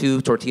dangerous to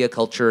tortilla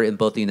culture in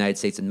both the United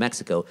States and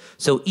Mexico.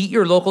 So eat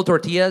your local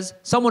tortillas.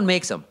 Someone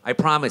makes them, I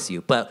promise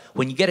you. But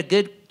when you get a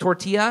good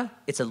tortilla,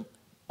 it's a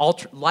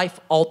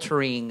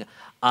life-altering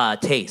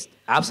taste.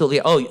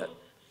 Absolutely. Oh,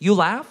 you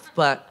laugh,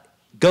 but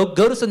Go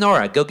to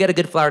Sonora. Go get a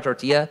good flour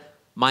tortilla.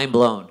 Mind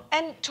blown.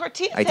 And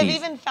tortillas have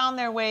even found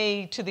their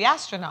way to the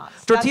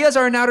astronauts. Tortillas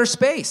are in outer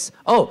space.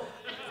 Oh,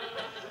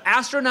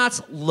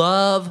 astronauts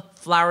love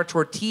flour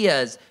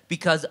tortillas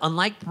because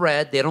unlike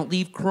bread, they don't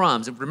leave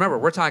crumbs. Remember,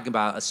 we're talking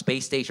about a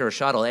space station or a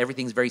shuttle.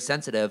 Everything's very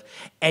sensitive.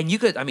 And you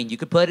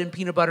could put in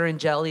peanut butter and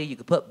jelly. You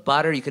could put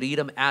butter. You could eat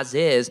them as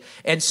is.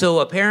 And so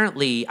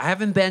apparently, I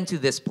haven't been to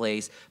this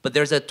place, but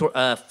there's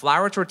a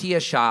flour tortilla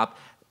shop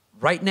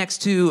right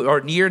next to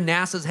or near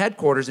NASA's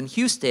headquarters in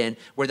Houston,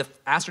 where the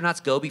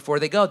astronauts go before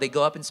they go. They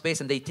go up in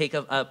space and they take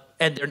and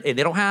they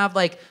don't have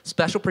like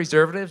special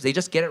preservatives. They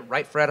just get it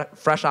right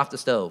fresh off the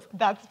stove. It's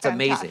fantastic.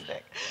 Amazing.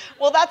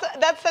 Well,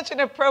 that's such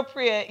an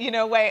appropriate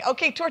way.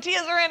 Okay,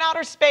 tortillas are in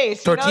outer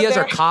space. Tortillas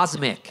are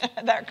cosmic.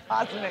 They're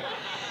cosmic.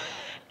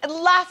 And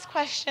last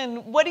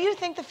question, what do you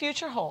think the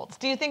future holds?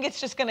 Do you think it's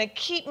just going to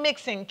keep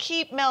mixing,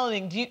 keep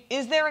melding?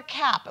 Is there a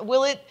cap?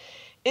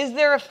 Is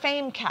there a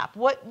fame cap?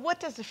 What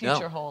does the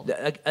future hold?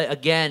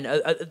 Again,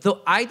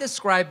 though I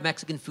describe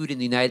Mexican food in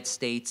the United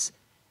States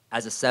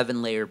as a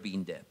 7-layer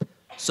bean dip.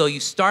 So you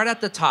start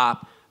at the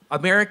top.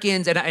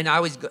 Americans, and I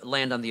always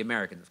land on the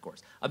Americans, of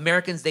course.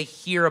 Americans, they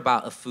hear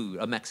about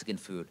a Mexican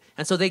food,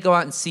 and so they go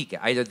out and seek it.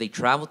 Either they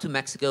travel to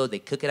Mexico, they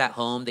cook it at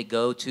home, they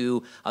go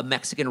to a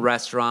Mexican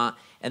restaurant,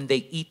 and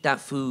they eat that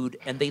food,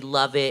 and they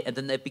love it, and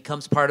then it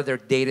becomes part of their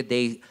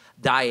day-to-day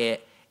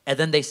diet, and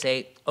then they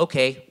say,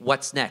 okay,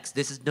 what's next?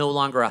 This is no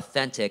longer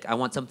authentic. I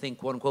want something,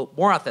 quote unquote,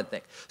 more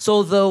authentic.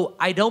 So though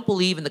I don't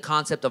believe in the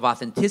concept of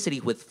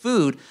authenticity with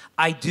food,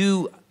 I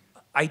do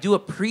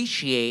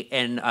appreciate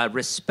and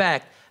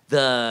respect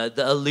the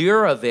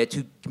allure of it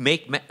to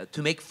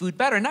make food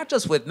better, not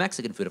just with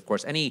Mexican food, of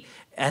course, any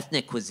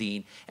ethnic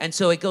cuisine. And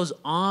so it goes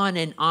on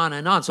and on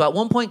and on. So at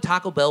one point,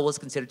 Taco Bell was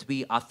considered to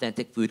be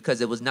authentic food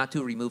because it was not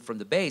too removed from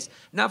the base.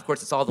 Now, of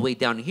course, it's all the way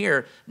down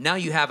here. Now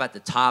you have at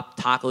the top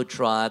taco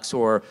trucks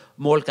or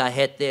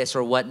molcajetes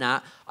or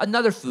whatnot.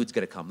 Another food's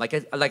gonna come. Like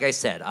I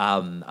said,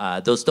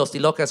 those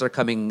tostilocas are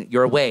coming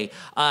your way.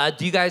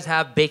 Do you guys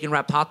have bacon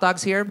wrapped hot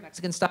dogs here,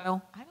 Mexican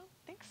style? I don't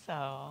think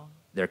so.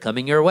 They're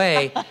coming your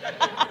way.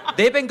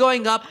 They've been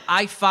going up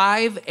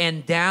I-5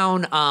 and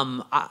down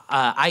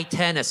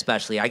I-10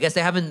 especially. I guess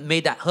they haven't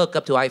made that hook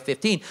up to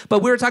I-15,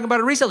 but we were talking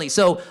about it recently.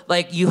 So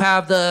like you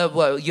have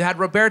you had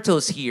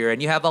Roberto's here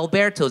and you have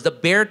Alberto's. The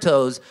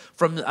Berto's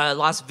from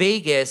Las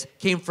Vegas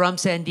came from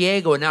San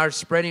Diego and now are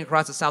spreading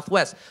across the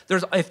Southwest.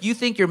 If you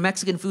think your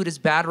Mexican food is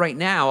bad right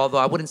now, although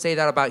I wouldn't say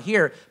that about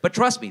here, but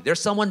trust me,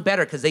 there's someone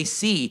better because they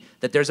see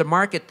that there's a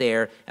market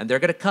there and they're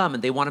gonna come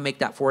and they wanna make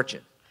that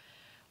fortune.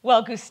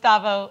 Well,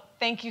 Gustavo,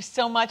 thank you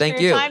so much for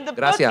your time. The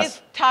book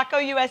is Taco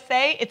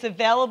USA. It's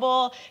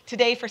available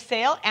today for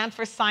sale and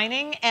for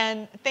signing.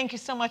 And thank you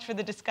so much for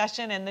the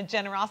discussion and the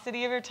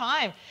generosity of your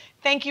time.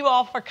 Thank you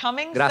all for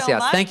coming so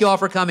much. Thank you all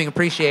for coming.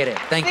 Appreciate it.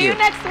 Thank you. See you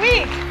next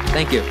week.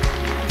 Thank you.